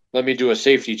on, let me do a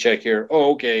safety check here."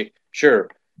 Oh, okay, sure.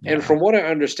 Yeah. And from what I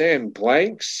understand,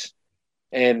 blanks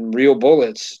and real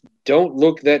bullets don't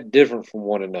look that different from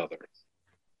one another.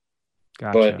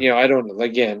 Gotcha. But I don't.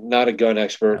 Again, not a gun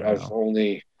expert.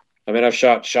 I've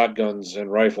shot shotguns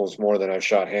and rifles more than I've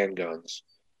shot handguns.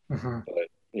 Mm-hmm. But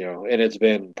and it's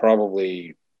been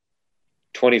probably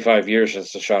 25 years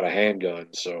since I shot a handgun.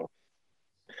 So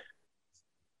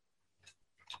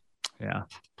yeah.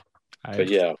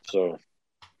 So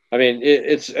I mean,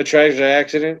 it's a tragic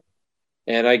accident,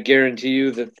 and I guarantee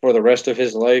you that for the rest of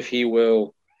his life, he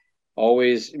will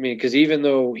always. I mean, because even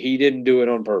though he didn't do it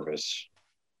on purpose,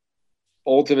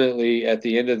 ultimately, at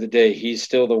the end of the day, he's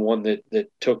still the one that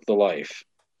took the life,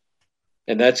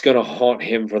 and that's going to haunt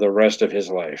him for the rest of his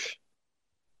life.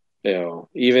 Even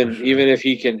if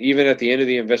he can, even at the end of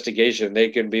the investigation, they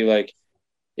can be like,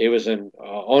 it was an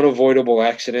unavoidable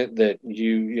accident that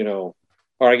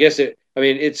or I guess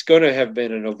it's going to have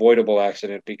been an avoidable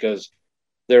accident because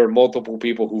there are multiple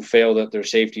people who failed at their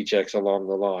safety checks along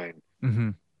the line. Mm-hmm.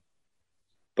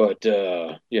 But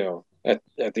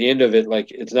at the end of it, like,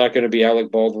 it's not going to be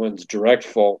Alec Baldwin's direct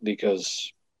fault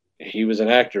because he was an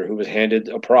actor who was handed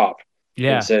a prop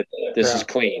and said, "This is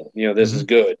clean. This is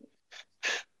good."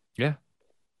 Yeah,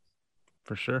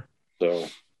 for sure. So,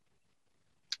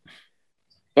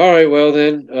 all right, well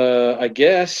then, I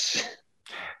guess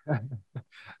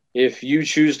if you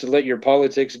choose to let your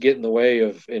politics get in the way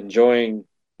of enjoying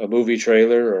a movie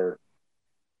trailer or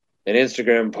an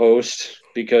Instagram post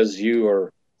because you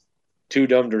are too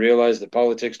dumb to realize that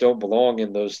politics don't belong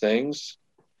in those things,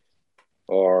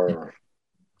 or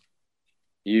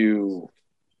you,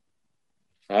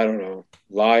 I don't know,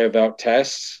 lie about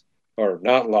tests or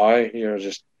not lie,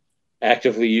 just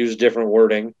actively use different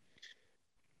wording,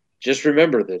 just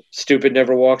remember that stupid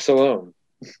never walks alone.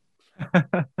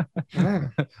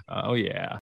 Oh, yeah.